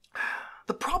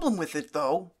 The problem with it,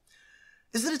 though,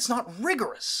 is that it's not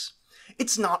rigorous.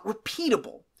 It's not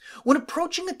repeatable. When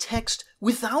approaching a text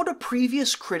without a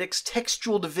previous critic's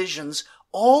textual divisions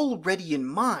already in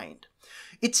mind,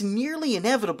 it's nearly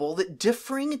inevitable that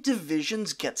differing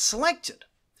divisions get selected.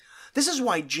 This is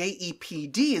why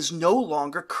JEPD is no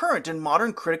longer current in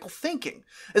modern critical thinking.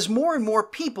 As more and more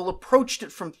people approached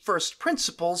it from first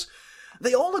principles,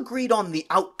 they all agreed on the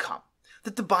outcome,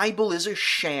 that the Bible is a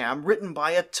sham written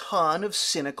by a ton of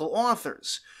cynical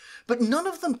authors. But none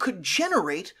of them could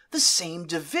generate the same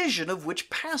division of which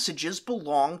passages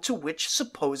belong to which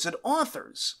supposed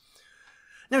authors.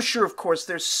 Now sure, of course,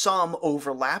 there's some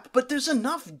overlap, but there's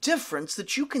enough difference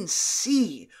that you can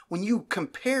see when you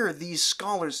compare these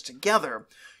scholars together.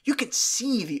 You can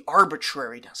see the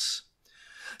arbitrariness.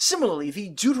 Similarly,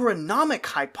 the Deuteronomic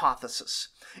hypothesis,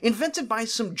 invented by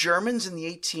some Germans in the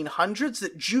 1800s,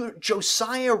 that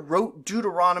Josiah wrote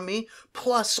Deuteronomy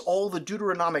plus all the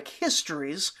Deuteronomic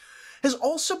histories, has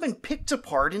also been picked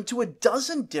apart into a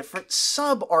dozen different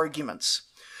sub-arguments,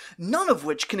 none of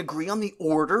which can agree on the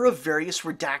order of various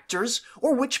redactors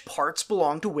or which parts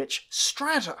belong to which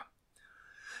strata.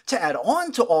 To add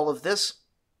on to all of this,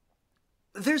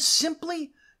 there's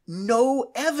simply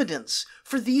no evidence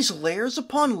for these layers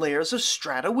upon layers of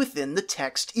strata within the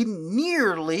text in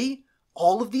nearly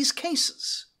all of these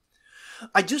cases.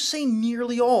 I do say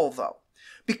nearly all, though,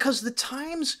 because the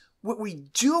times where we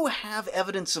do have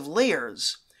evidence of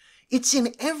layers, it's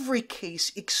in every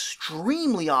case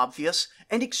extremely obvious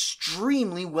and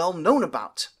extremely well known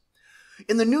about.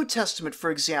 In the New Testament, for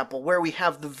example, where we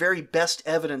have the very best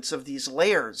evidence of these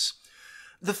layers,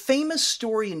 the famous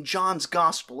story in John's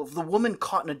Gospel of the woman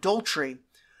caught in adultery,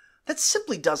 that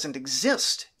simply doesn't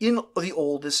exist in the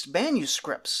oldest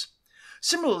manuscripts.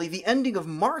 Similarly, the ending of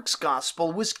Mark's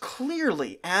gospel was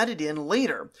clearly added in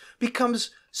later,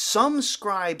 because some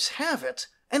scribes have it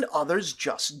and others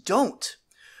just don't.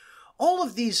 All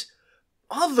of these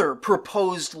other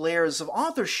proposed layers of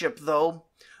authorship, though,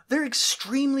 they're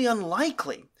extremely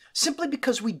unlikely, simply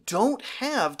because we don't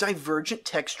have divergent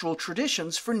textual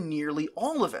traditions for nearly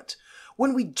all of it.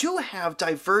 When we do have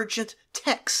divergent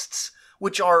texts,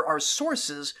 which are our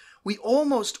sources, we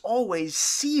almost always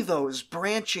see those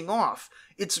branching off.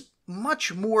 It's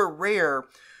much more rare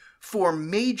for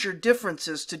major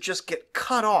differences to just get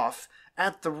cut off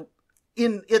at the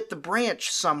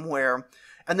branch somewhere,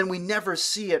 and then we never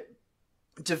see it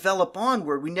develop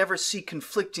onward. We never see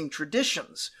conflicting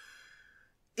traditions.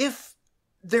 If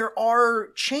there are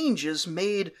changes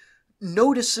made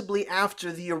noticeably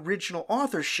after the original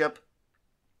authorship,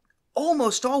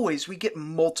 almost always we get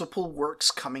multiple works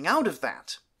coming out of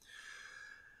that.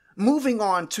 Moving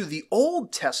on to the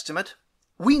Old Testament,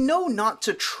 we know not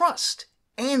to trust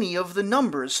any of the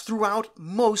numbers throughout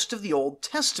most of the Old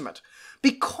Testament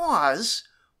because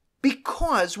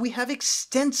we have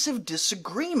extensive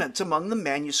disagreement among the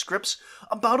manuscripts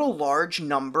about a large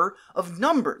number of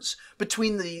numbers.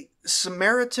 Between the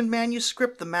Samaritan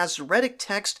manuscript, the Masoretic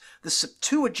text, the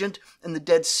Septuagint, and the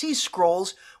Dead Sea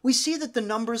Scrolls, we see that the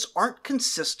numbers aren't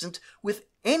consistent with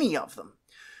any of them,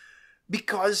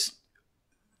 because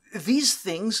these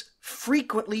things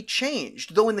frequently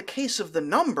changed, though in the case of the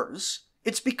numbers,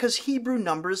 it's because Hebrew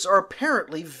numbers are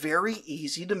apparently very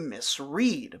easy to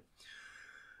misread.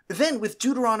 Then, with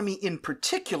Deuteronomy in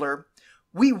particular,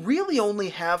 we really only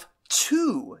have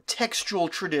two textual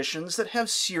traditions that have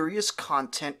serious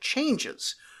content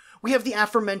changes. We have the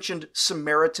aforementioned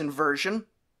Samaritan version,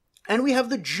 and we have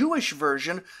the Jewish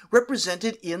version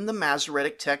represented in the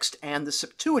Masoretic text and the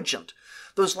Septuagint.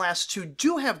 Those last two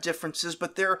do have differences,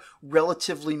 but they're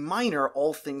relatively minor,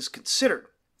 all things considered.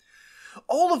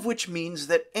 All of which means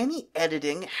that any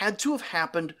editing had to have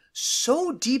happened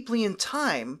so deeply in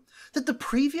time that the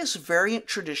previous variant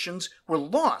traditions were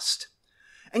lost.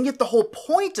 And yet the whole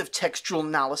point of textual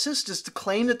analysis is to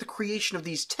claim that the creation of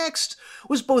these texts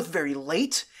was both very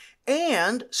late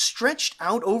and stretched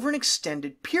out over an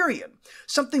extended period,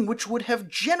 something which would have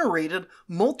generated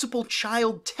multiple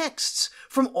child texts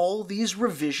from all these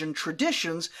revision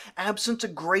traditions, absent a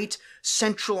great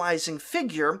centralizing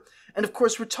figure. And of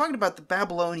course, we're talking about the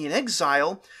Babylonian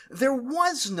exile. There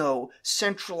was no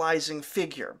centralizing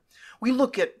figure. We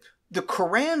look at the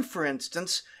Quran, for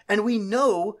instance, and we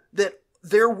know that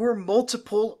there were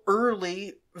multiple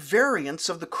early variants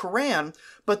of the Quran,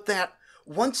 but that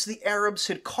once the Arabs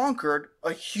had conquered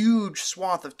a huge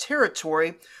swath of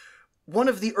territory, one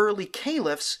of the early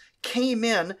caliphs came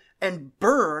in and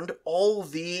burned all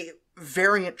the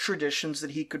variant traditions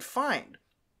that he could find.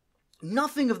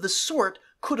 Nothing of the sort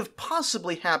could have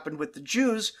possibly happened with the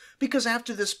Jews, because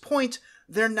after this point,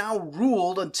 they're now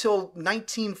ruled until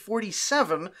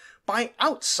 1947 by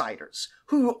outsiders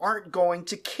who aren't going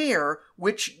to care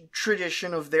which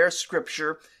tradition of their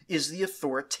scripture is the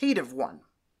authoritative one.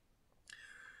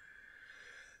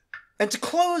 And to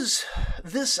close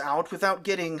this out without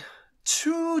getting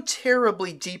too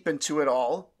terribly deep into it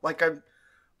all, like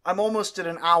I'm almost at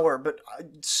an hour, but I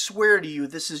swear to you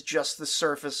this is just the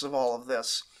surface of all of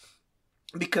this,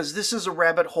 because this is a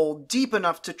rabbit hole deep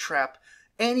enough to trap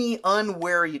any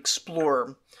unwary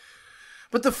explorer.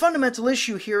 But the fundamental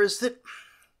issue here is that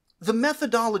the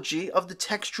methodology of the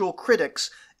textual critics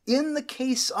in the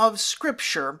case of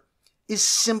Scripture is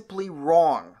simply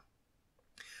wrong.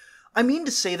 I mean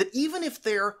to say that even if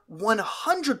they're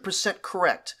 100%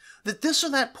 correct that this or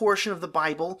that portion of the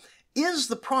Bible is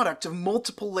the product of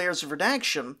multiple layers of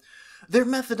redaction, their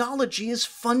methodology is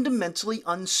fundamentally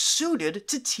unsuited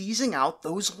to teasing out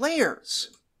those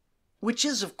layers. Which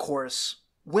is, of course,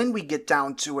 when we get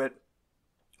down to it,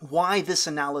 why this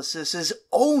analysis is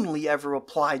only ever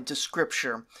applied to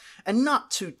Scripture, and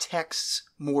not to texts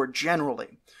more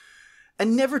generally,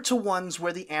 and never to ones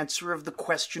where the answer of the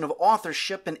question of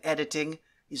authorship and editing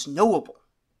is knowable.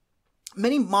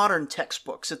 Many modern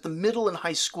textbooks at the middle and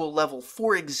high school level,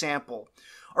 for example,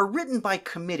 are written by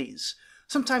committees,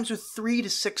 sometimes with 3 to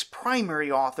 6 primary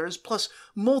authors, plus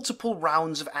multiple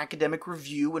rounds of academic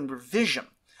review and revision.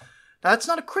 Now, that's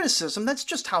not a criticism, that's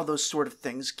just how those sort of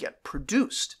things get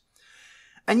produced.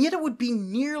 And yet it would be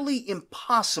nearly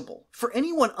impossible for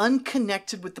anyone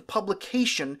unconnected with the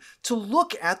publication to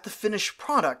look at the finished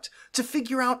product to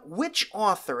figure out which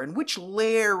author and which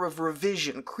layer of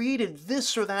revision created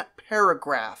this or that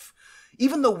paragraph,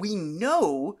 even though we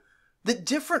know that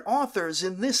different authors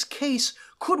in this case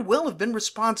could well have been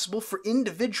responsible for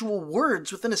individual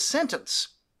words within a sentence.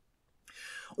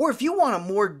 Or if you want a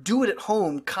more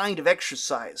do-it-at-home kind of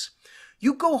exercise,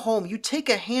 you go home, you take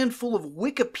a handful of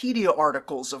Wikipedia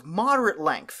articles of moderate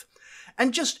length,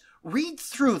 and just read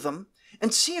through them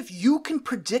and see if you can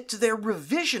predict their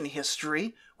revision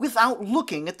history without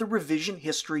looking at the revision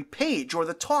history page or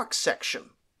the talk section.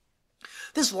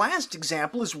 This last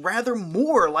example is rather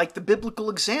more like the biblical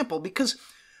example because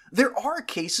there are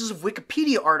cases of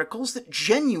Wikipedia articles that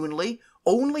genuinely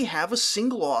only have a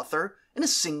single author and a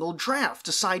single draft,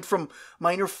 aside from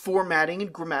minor formatting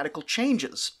and grammatical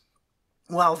changes,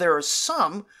 while there are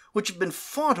some which have been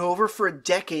fought over for a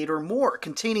decade or more,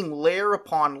 containing layer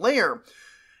upon layer,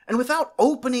 and without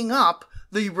opening up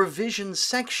the revision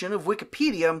section of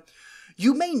Wikipedia,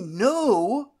 you may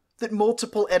know that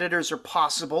multiple editors are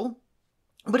possible,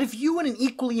 but if you and an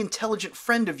equally intelligent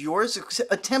friend of yours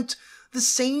attempt the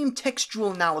same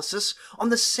textual analysis on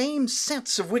the same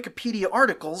sets of Wikipedia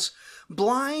articles,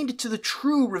 blind to the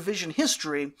true revision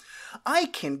history, I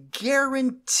can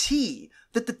guarantee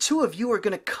that the two of you are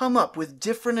going to come up with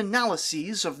different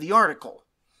analyses of the article,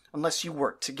 unless you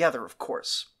work together, of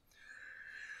course.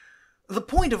 The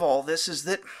point of all this is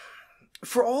that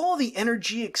for all the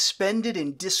energy expended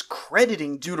in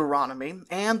discrediting Deuteronomy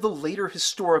and the later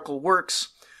historical works,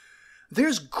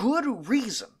 there's good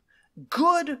reason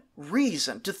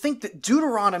to think that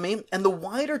Deuteronomy and the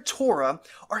wider Torah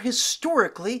are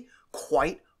historically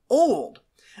quite old,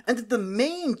 and that the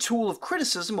main tool of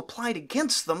criticism applied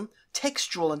against them,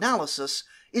 textual analysis,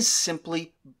 is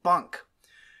simply bunk.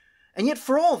 And yet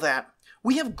for all that,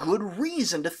 we have good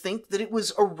reason to think that it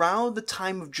was around the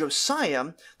time of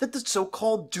Josiah that the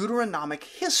so-called Deuteronomic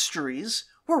Histories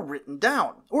were written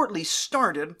down, or at least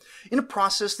started, in a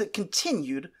process that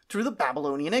continued through the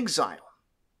Babylonian exile.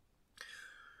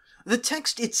 The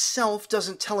text itself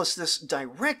doesn't tell us this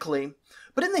directly,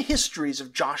 but in the histories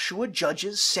of Joshua,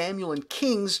 Judges, Samuel, and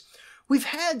Kings, we've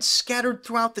had scattered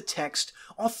throughout the text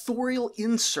authorial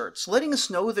inserts letting us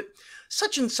know that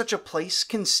such and such a place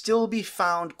can still be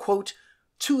found, quote,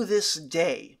 to this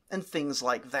day, and things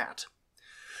like that.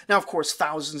 Now, of course,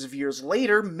 thousands of years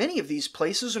later, many of these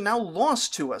places are now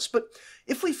lost to us, but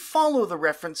if we follow the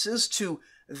references to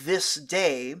this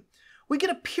day, we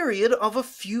get a period of a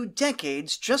few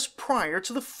decades just prior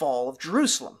to the fall of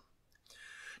Jerusalem.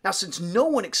 Now, since no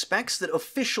one expects that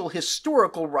official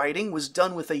historical writing was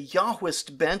done with a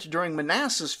Yahwist bent during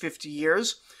Manasseh's 50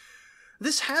 years,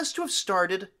 this has to have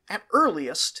started at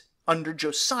earliest under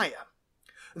Josiah.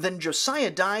 Then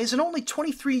Josiah dies, and only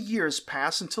 23 years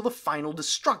pass until the final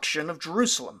destruction of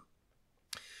Jerusalem.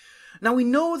 Now, we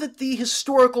know that the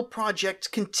historical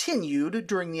project continued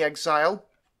during the exile,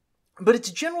 but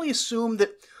it's generally assumed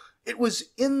that it was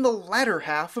in the latter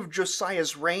half of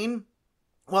Josiah's reign,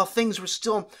 while things were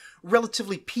still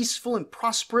relatively peaceful and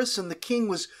prosperous, and the king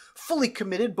was fully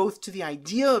committed both to the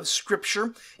idea of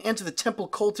Scripture and to the temple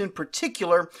cult in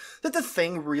particular, that the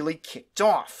thing really kicked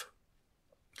off.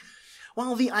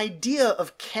 While the idea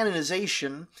of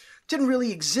canonization didn't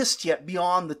really exist yet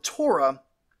beyond the Torah,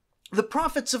 the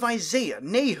prophets of Isaiah,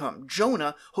 Nahum,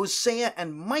 Jonah, Hosea,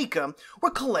 and Micah were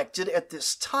collected at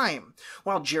this time,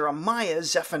 while Jeremiah,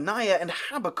 Zephaniah, and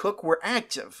Habakkuk were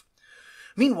active.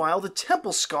 Meanwhile, the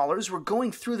temple scholars were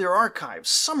going through their archives,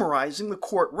 summarizing the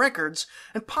court records,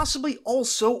 and possibly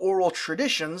also oral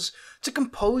traditions, to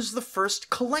compose the first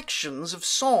collections of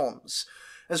psalms,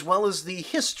 as well as the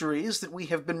histories that we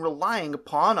have been relying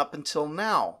upon up until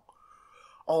now.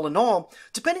 All in all,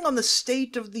 depending on the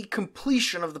state of the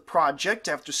completion of the project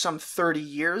after some 30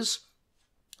 years,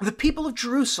 the people of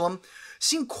Jerusalem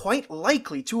seem quite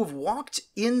likely to have walked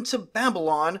into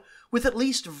Babylon with at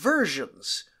least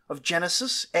versions of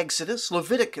Genesis, Exodus,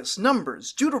 Leviticus,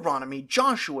 Numbers, Deuteronomy,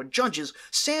 Joshua, Judges,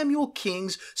 Samuel,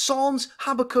 Kings, Psalms,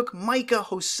 Habakkuk, Micah,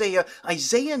 Hosea,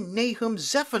 Isaiah, Nahum,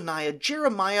 Zephaniah,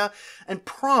 Jeremiah, and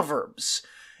Proverbs,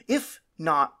 if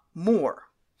not more.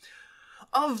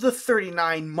 Of the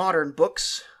 39 modern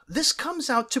books, this comes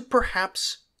out to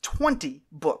perhaps 20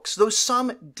 books, though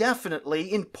some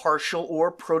definitely in partial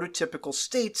or prototypical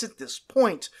states at this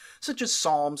point, such as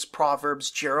Psalms,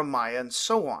 Proverbs, Jeremiah, and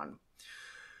so on.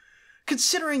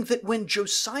 Considering that when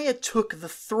Josiah took the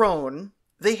throne,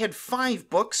 they had 5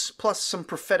 books, plus some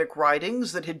prophetic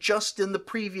writings that had just in the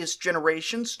previous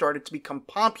generation started to become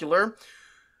popular,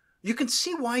 you can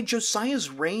see why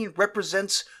Josiah's reign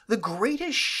represents the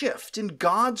greatest shift in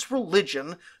God's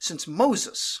religion since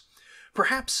Moses.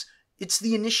 Perhaps it's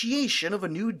the initiation of a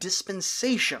new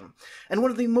dispensation, and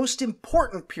one of the most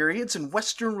important periods in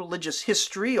Western religious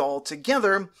history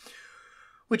altogether,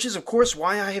 which is of course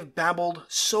why I have babbled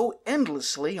so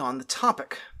endlessly on the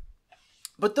topic.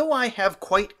 But though I have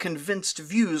quite convinced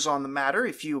views on the matter,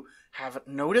 if you haven't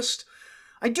noticed,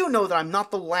 I do know that I'm not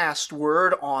the last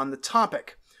word on the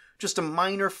topic, just a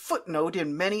minor footnote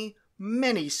in many,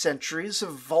 many centuries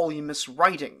of voluminous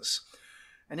writings.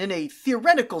 And in a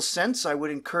theoretical sense, I would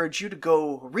encourage you to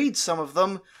go read some of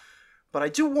them, but I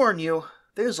do warn you,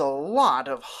 there's a lot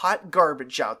of hot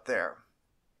garbage out there.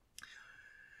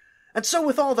 And so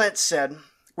with all that said,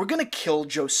 we're going to kill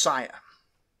Josiah.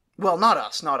 Well, not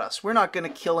us. We're not going to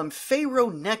kill him. Pharaoh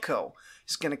Necho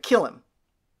is going to kill him.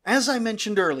 As I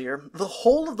mentioned earlier, the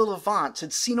whole of the Levant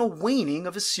had seen a waning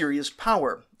of Assyria's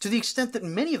power, to the extent that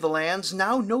many of the lands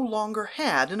now no longer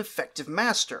had an effective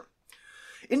master.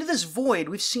 Into this void,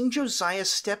 we've seen Josiah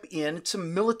step in to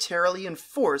militarily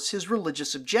enforce his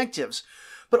religious objectives,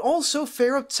 but also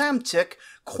Pharaoh Psamtik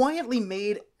quietly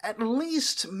made at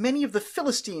least many of the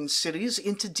Philistine cities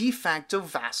into de facto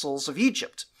vassals of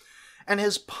Egypt, and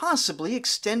has possibly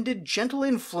extended gentle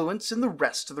influence in the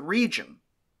rest of the region.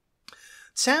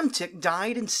 Psamtik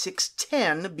died in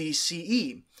 610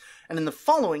 BCE, and in the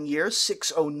following year,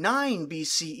 609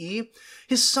 BCE,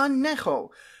 his son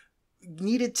Necho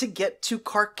needed to get to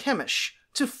Carchemish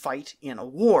to fight in a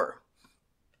war.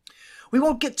 We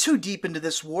won't get too deep into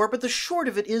this war, but the short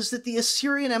of it is that the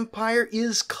Assyrian Empire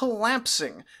is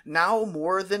collapsing, now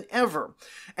more than ever,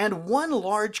 and one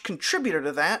large contributor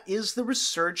to that is the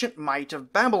resurgent might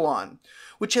of Babylon,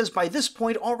 which has by this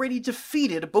point already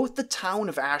defeated both the town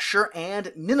of Ashur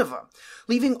and Nineveh,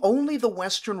 leaving only the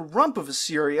western rump of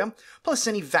Assyria, plus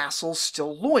any vassals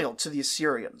still loyal to the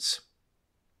Assyrians.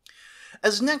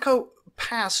 As Necho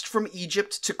passed from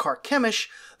Egypt to Carchemish,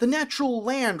 the natural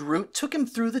land route took him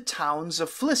through the towns of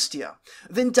Philistia,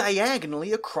 then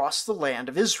diagonally across the land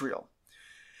of Israel.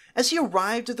 As he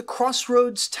arrived at the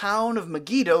crossroads town of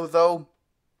Megiddo, though,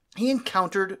 he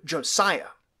encountered Josiah.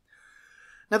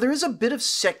 Now there is a bit of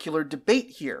secular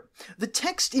debate here. The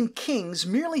text in Kings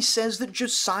merely says that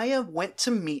Josiah went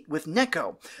to meet with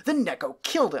Necho, then Necho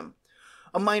killed him.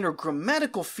 A minor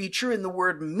grammatical feature in the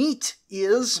word meet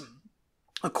is,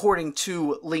 according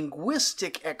to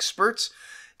linguistic experts,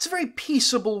 it's a very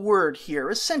peaceable word here.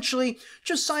 Essentially,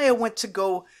 Josiah went to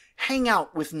go hang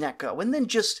out with Necho and then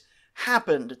just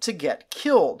happened to get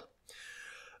killed.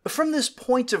 From this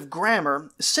point of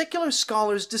grammar, secular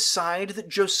scholars decide that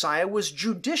Josiah was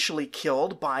judicially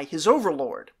killed by his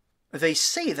overlord. They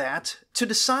say that to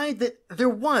decide that there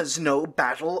was no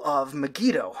Battle of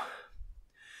Megiddo.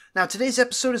 Now, today's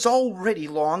episode is already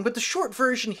long, but the short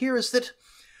version here is that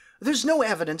there's no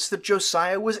evidence that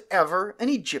Josiah was ever an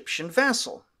Egyptian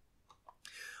vassal.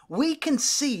 We can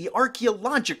see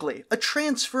archaeologically a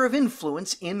transfer of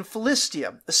influence in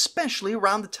Philistia, especially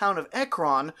around the town of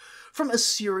Ekron, from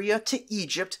Assyria to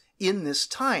Egypt in this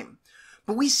time.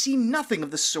 But we see nothing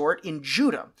of the sort in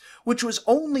Judah, which was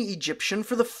only Egyptian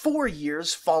for the 4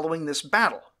 years following this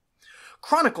battle.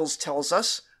 Chronicles tells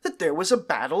us that there was a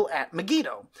battle at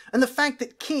Megiddo, and the fact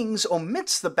that Kings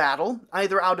omits the battle,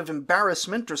 either out of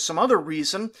embarrassment or some other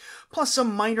reason, plus a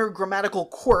minor grammatical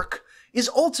quirk, is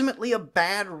ultimately a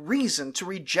bad reason to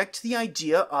reject the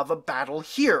idea of a battle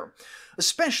here,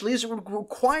 especially as it would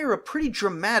require a pretty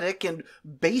dramatic and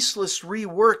baseless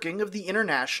reworking of the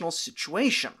international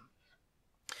situation.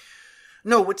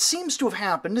 No, what seems to have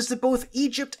happened is that both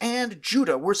Egypt and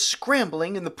Judah were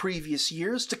scrambling in the previous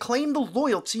years to claim the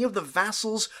loyalty of the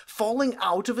vassals falling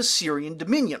out of Assyrian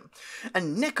dominion,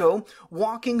 and Necho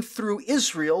walking through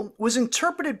Israel was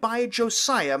interpreted by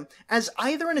Josiah as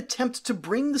either an attempt to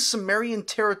bring the Sumerian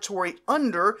territory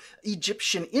under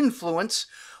Egyptian influence,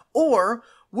 or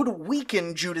would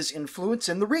weaken Judah's influence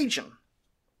in the region.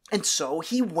 And so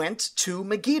he went to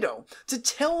Megiddo to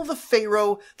tell the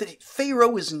Pharaoh that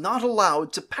Pharaoh is not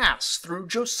allowed to pass through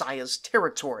Josiah's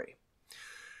territory.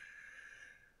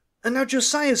 And now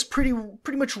Josiah is pretty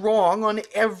much wrong on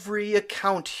every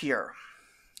account here.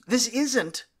 This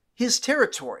isn't his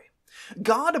territory.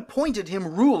 God appointed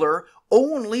him ruler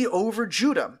only over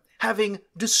Judah, having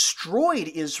destroyed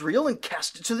Israel and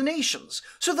cast it to the nations,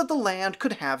 so that the land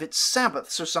could have its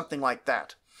Sabbaths or something like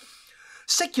that.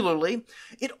 Secularly,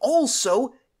 it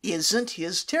also isn't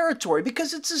his territory,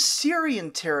 because it's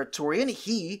Assyrian territory and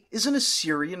he is an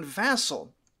Assyrian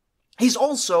vassal. He's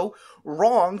also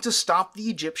wrong to stop the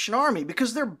Egyptian army,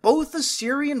 because they're both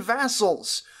Assyrian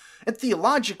vassals. And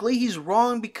theologically, he's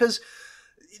wrong because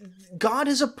God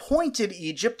has appointed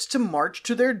Egypt to march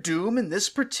to their doom in this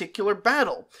particular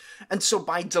battle. And so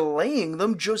by delaying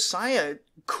them, Josiah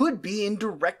could be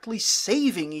indirectly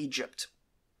saving Egypt.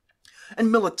 And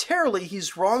militarily,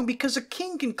 he's wrong because a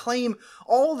king can claim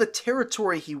all the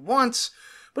territory he wants,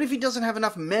 but if he doesn't have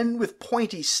enough men with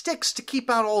pointy sticks to keep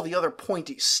out all the other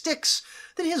pointy sticks,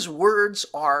 then his words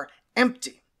are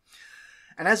empty.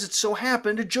 And as it so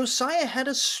happened, Josiah had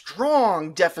a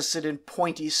strong deficit in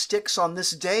pointy sticks on this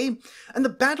day, and the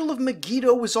Battle of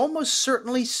Megiddo was almost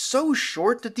certainly so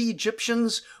short that the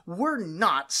Egyptians were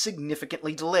not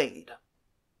significantly delayed.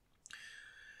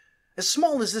 As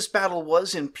small as this battle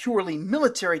was in purely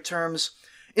military terms,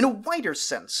 in a wider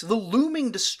sense, the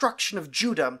looming destruction of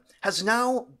Judah has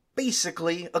now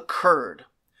basically occurred.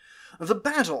 The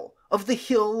Battle of the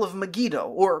Hill of Megiddo,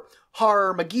 or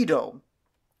Har Megiddo,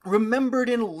 remembered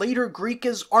in later Greek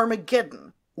as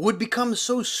Armageddon, would become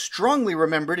so strongly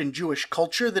remembered in Jewish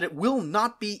culture that it will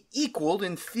not be equaled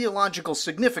in theological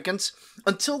significance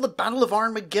until the Battle of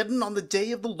Armageddon on the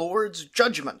day of the Lord's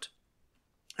judgment.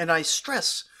 And I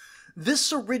stress,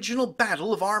 this original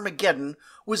Battle of Armageddon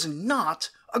was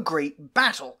not a great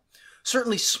battle.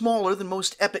 Certainly smaller than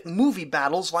most epic movie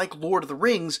battles like Lord of the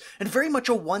Rings, and very much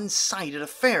a one-sided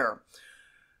affair.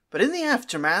 But in the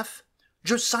aftermath,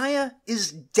 Josiah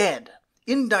is dead,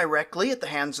 indirectly at the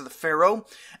hands of the Pharaoh,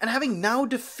 and having now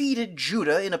defeated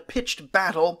Judah in a pitched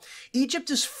battle, Egypt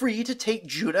is free to take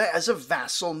Judah as a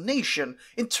vassal nation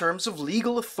in terms of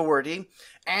legal authority,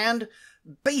 and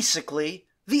basically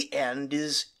the end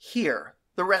is here.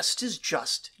 The rest is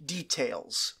just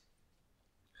details.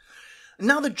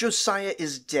 Now that Josiah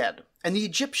is dead, and the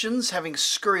Egyptians having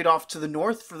scurried off to the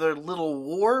north for their little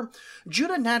war,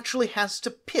 Judah naturally has to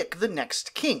pick the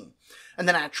next king, and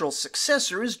the natural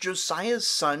successor is Josiah's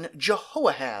son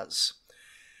Jehoahaz.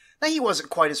 Now he wasn't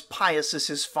quite as pious as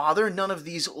his father, none of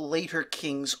these later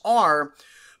kings are,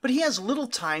 but he has little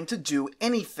time to do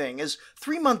anything, as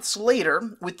 3 months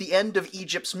later, with the end of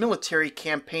Egypt's military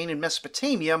campaign in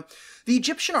Mesopotamia, the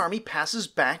Egyptian army passes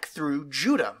back through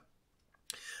Judah.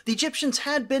 The Egyptians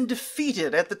had been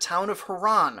defeated at the town of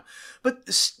Haran, but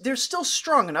they're still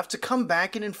strong enough to come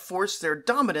back and enforce their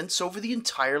dominance over the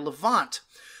entire Levant,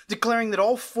 declaring that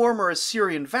all former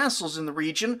Assyrian vassals in the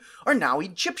region are now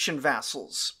Egyptian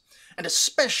vassals, and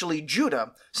especially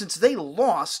Judah, since they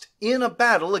lost in a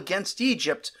battle against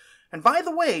Egypt. And by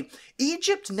the way,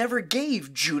 Egypt never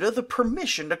gave Judah the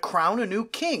permission to crown a new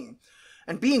king,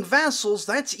 and being vassals,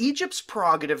 that's Egypt's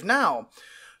prerogative now.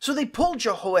 So they pulled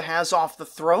Jehoahaz off the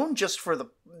throne just for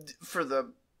the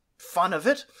fun of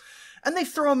it, and they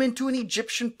throw him into an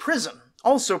Egyptian prison,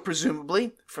 also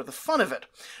presumably for the fun of it.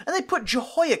 And they put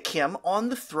Jehoiakim on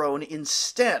the throne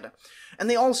instead, and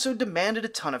they also demanded a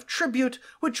ton of tribute,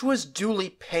 which was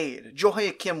duly paid.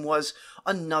 Jehoiakim was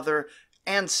another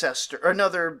ancestor, or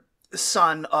another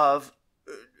son of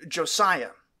Josiah.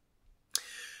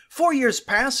 4 years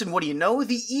pass, and what do you know?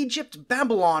 The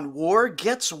Egypt-Babylon War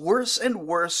gets worse and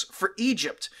worse for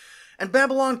Egypt, and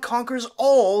Babylon conquers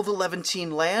all the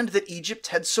Levantine land that Egypt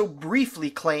had so briefly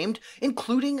claimed,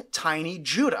 including tiny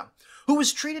Judah, who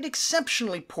was treated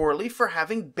exceptionally poorly for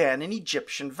having been an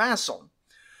Egyptian vassal.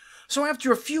 So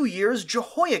after a few years,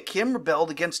 Jehoiakim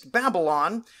rebelled against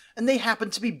Babylon, and they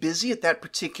happened to be busy at that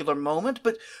particular moment,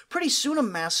 but pretty soon a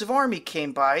massive army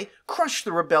came by, crushed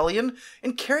the rebellion,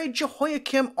 and carried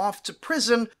Jehoiakim off to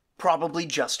prison, probably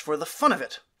just for the fun of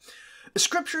it.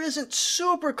 Scripture isn't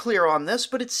super clear on this,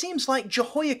 but it seems like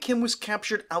Jehoiakim was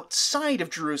captured outside of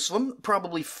Jerusalem,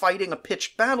 probably fighting a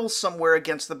pitched battle somewhere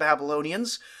against the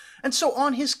Babylonians, and so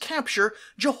on his capture,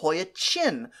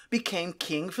 Jehoiachin became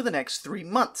king for the next 3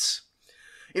 months.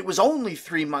 It was only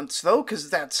 3 months, though,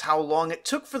 because that's how long it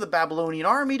took for the Babylonian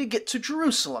army to get to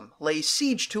Jerusalem, lay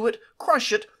siege to it,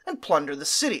 crush it, and plunder the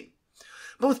city.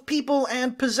 Both people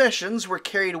and possessions were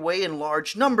carried away in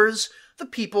large numbers, the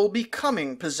people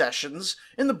becoming possessions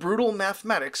in the brutal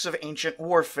mathematics of ancient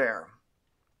warfare.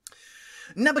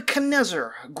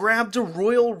 Nebuchadnezzar grabbed a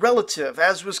royal relative,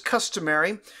 as was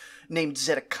customary, named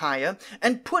Zedekiah,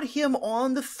 and put him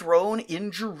on the throne in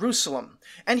Jerusalem,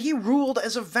 and he ruled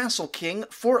as a vassal king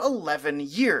for 11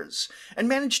 years, and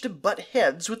managed to butt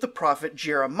heads with the prophet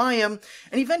Jeremiah,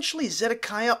 and eventually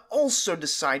Zedekiah also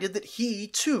decided that he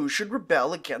too should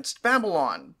rebel against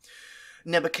Babylon.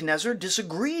 Nebuchadnezzar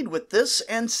disagreed with this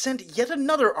and sent yet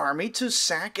another army to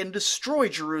sack and destroy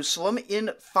Jerusalem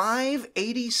in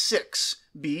 586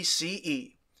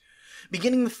 BCE,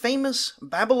 beginning the famous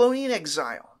Babylonian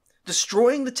exile,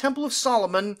 destroying the Temple of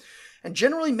Solomon, and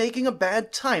generally making a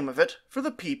bad time of it for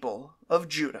the people of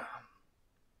Judah.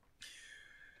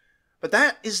 But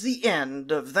that is the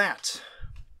end of that.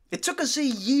 It took us a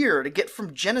year to get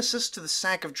from Genesis to the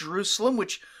sack of Jerusalem,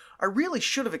 which I really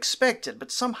should have expected,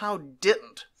 but somehow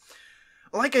didn't.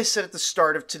 Like I said at the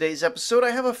start of today's episode, I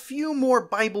have a few more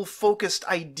Bible-focused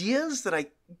ideas that I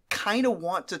kind of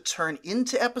want to turn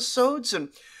into episodes, and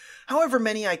however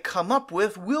many I come up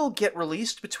with will get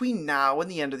released between now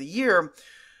and the end of the year,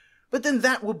 but then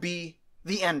that will be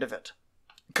the end of it.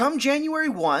 Come January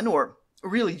 1, or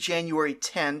really January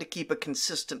 10 to keep a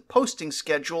consistent posting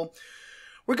schedule,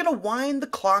 we're going to wind the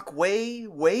clock way,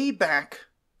 way back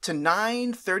to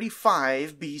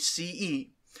 935 BCE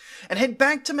and head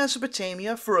back to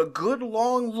Mesopotamia for a good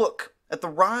long look at the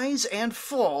rise and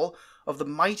fall of the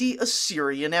mighty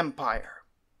Assyrian Empire.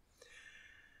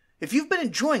 If you've been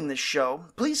enjoying this show,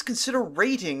 please consider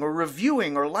rating or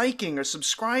reviewing or liking or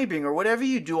subscribing or whatever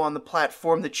you do on the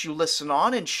platform that you listen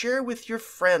on, and share with your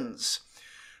friends.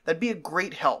 That'd be a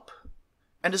great help.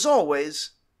 And as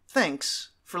always, thanks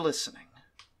for listening.